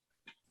time.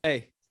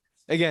 Hey,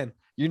 again,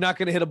 you're not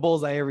gonna hit a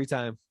bullseye every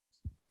time.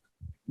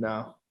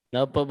 No.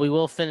 Nope, but we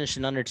will finish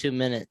in under 2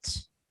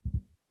 minutes.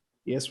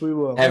 Yes, we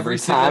will. Every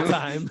single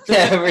time. time.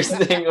 Every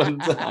single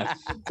time.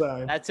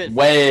 Time. That's it.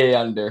 Way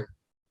under.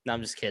 No,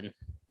 I'm just kidding.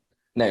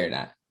 No, you're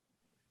not.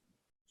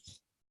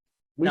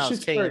 We No, I should was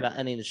kidding start. about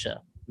ending the show.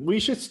 We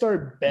should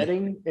start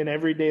betting in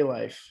everyday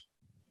life.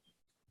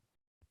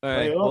 All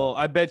right. Like, oh, Well,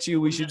 I bet you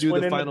we should just do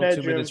went the in the final 2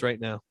 bedroom. minutes right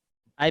now.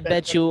 I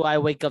bet you I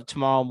wake up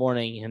tomorrow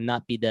morning and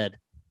not be dead.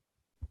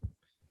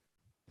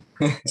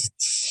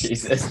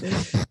 Jesus.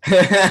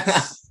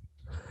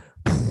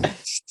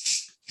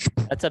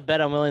 That's a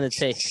bet I'm willing to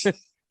take.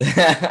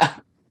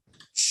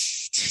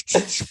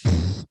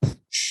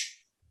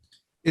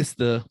 It's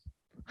the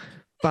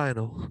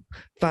final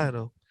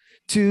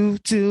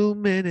 2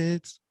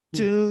 minutes.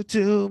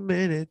 2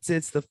 minutes.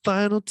 It's the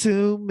final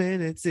 2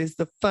 minutes. It's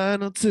the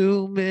final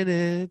 2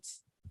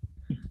 minutes.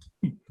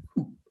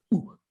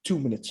 2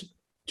 minutes.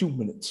 2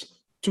 minutes.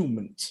 2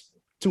 minutes.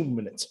 2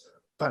 minutes.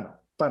 Final.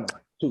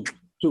 2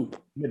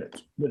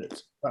 minutes.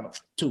 Final.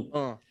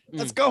 2.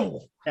 Let's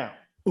go. Now.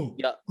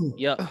 Yup.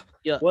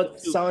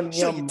 What's on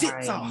Show your your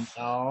tits mind, off.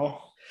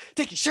 y'all?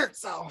 Take your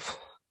shirts off.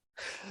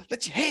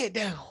 Let your head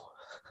down.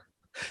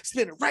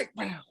 Spin it right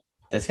round.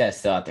 This guy's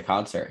still at the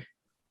concert.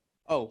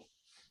 Oh,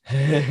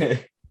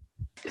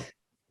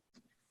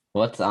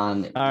 What's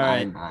on All my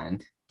right.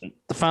 mind?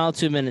 The final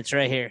 2 minutes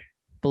right here.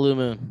 Blue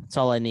Moon. That's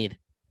all I need.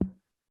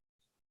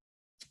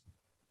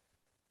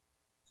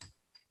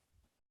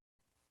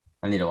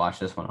 I need to watch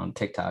this one on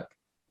TikTok.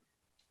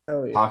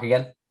 Oh, yeah. Talk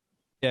again?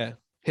 yeah.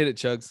 Hit it,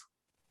 Chugs.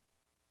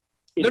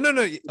 Hit No.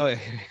 it. Oh, yeah.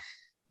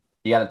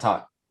 You gotta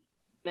talk.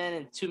 Men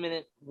and 2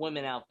 minute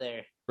women out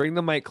there. Bring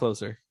the mic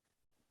closer.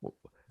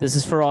 This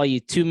is for all you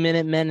 2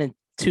 minute men and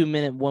 2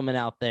 minute women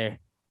out there.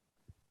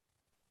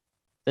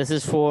 This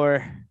is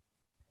for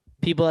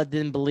people that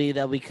didn't believe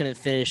that we couldn't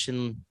finish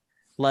in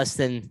less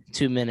than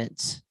 2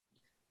 minutes.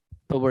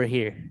 But we're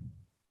here.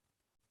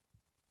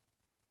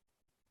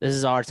 This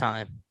is our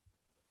time.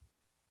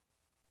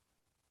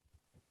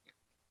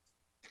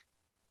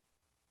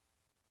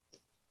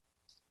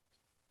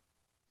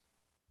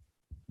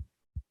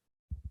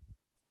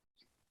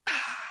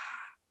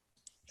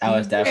 That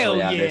was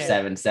definitely Hell under yeah.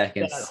 7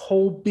 seconds. That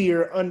whole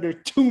beer under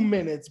 2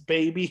 minutes,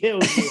 baby. Hell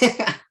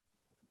yeah.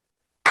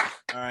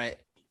 All right.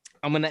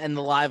 I'm going to end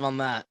the live on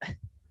that.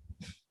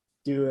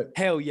 Do it.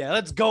 Hell yeah.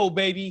 Let's go,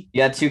 baby.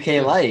 You got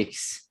 2K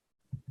likes.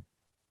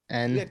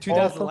 And We got All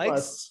 2,000 from likes.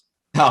 us.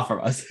 Oh,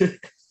 from us.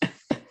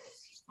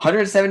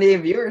 178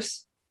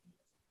 viewers.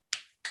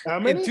 How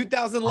And many?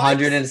 2,000 likes.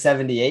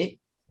 178.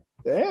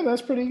 Damn,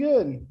 that's pretty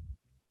good.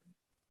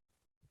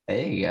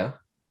 There you go.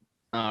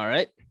 all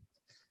right.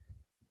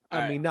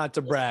 I mean, not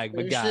to brag,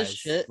 but finish this guys,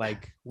 shit.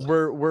 like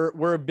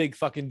we're a big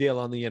fucking deal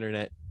on the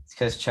internet. It's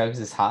because Chugs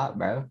is hot,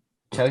 bro.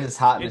 Chugs is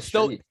hot in the It's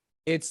so- street.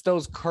 It's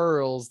those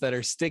curls that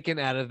are sticking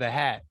out of the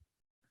hat.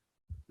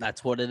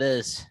 That's what it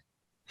is.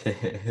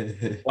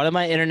 Why did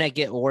my internet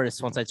get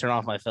worse once I turn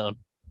off my phone?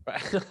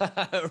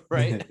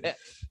 Right?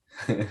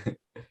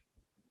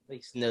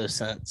 Makes no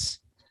sense.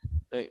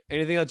 Hey,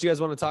 anything else you guys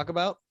want to talk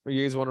about? Or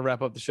you guys want to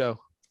wrap up the show?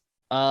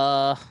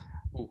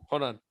 Ooh,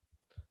 hold on.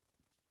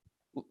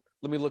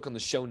 Let me look on the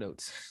show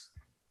notes.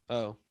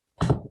 Oh.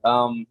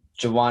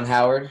 Jawan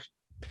Howard.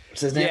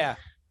 What's his name? Yeah.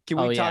 Can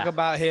we Oh, talk yeah.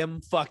 about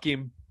him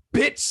fucking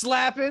bitch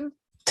slapping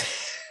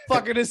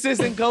fucking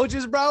assistant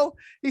coaches, bro?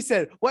 He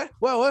said, what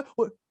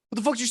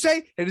the fuck did you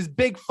say? And his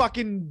big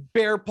fucking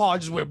bear paw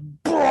just went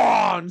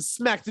brawn,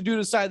 smacked the dude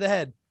aside the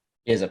head.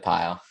 He is a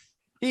pile.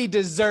 He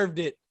deserved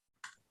it.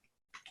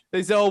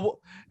 They said, oh,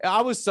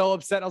 I was so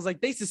upset. I was like,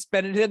 they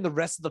suspended him the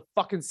rest of the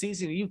fucking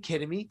season. Are you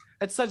kidding me?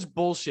 That's such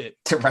bullshit.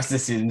 The rest of the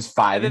season's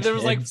 5. And then there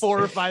was like games.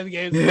 4 or 5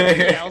 games.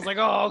 Yeah, I was like,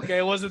 oh, okay.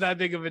 It wasn't that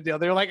big of a deal.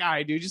 They were like, all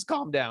right, dude, just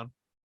calm down.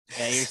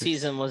 Yeah, your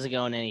season wasn't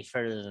going any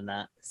further than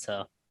that.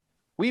 So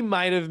We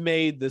might have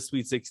made the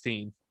Sweet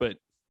 16, but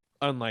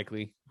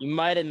unlikely. you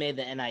might have made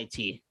the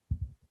NIT.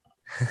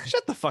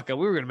 Shut the fuck up.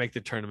 We were going to make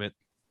the tournament.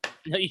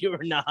 No, you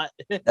were not.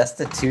 That's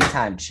the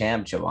 2-time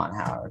champ, Jawan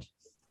Howard.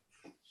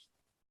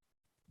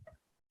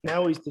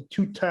 Now he's the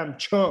 2-time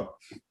chump.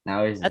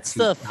 Now he's That's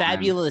the two-time-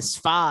 fabulous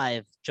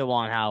 5,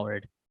 Jawan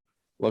Howard.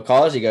 What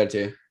college you go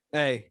to?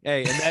 Hey,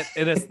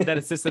 that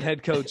assistant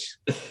head coach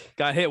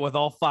got hit with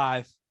all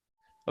 5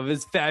 of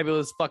his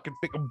fabulous fucking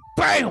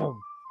bam.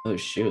 Oh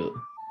shoot!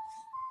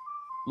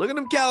 Look at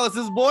them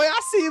calluses, boy.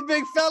 I see you,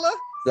 big fella.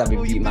 Does that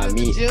Oh, mean you beat my been at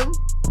the meat? gym?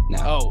 No.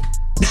 Oh.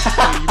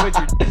 Hey, you bet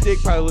your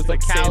dick probably looks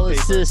like sandpaper.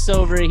 Calluses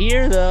over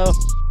here, though.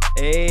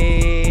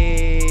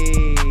 Hey.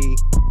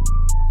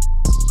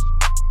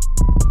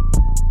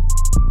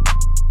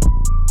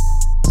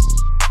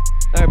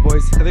 All right,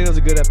 boys. I think that was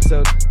a good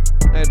episode.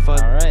 I had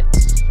fun. All right.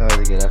 That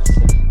was a good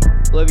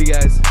episode. Love you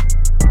guys.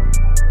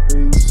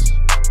 Peace.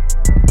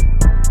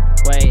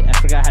 Wait, I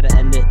forgot how to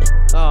end it.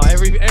 Oh,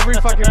 every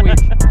fucking week.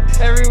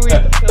 Every week.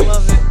 I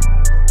love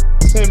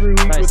it. Every week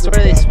I with the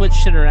swear they fun. switched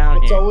shit around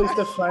It's here. always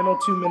the final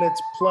 2 minutes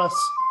plus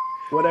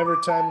whatever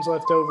time's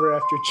left over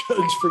after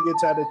Chugs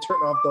forgets how to turn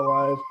off the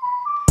live.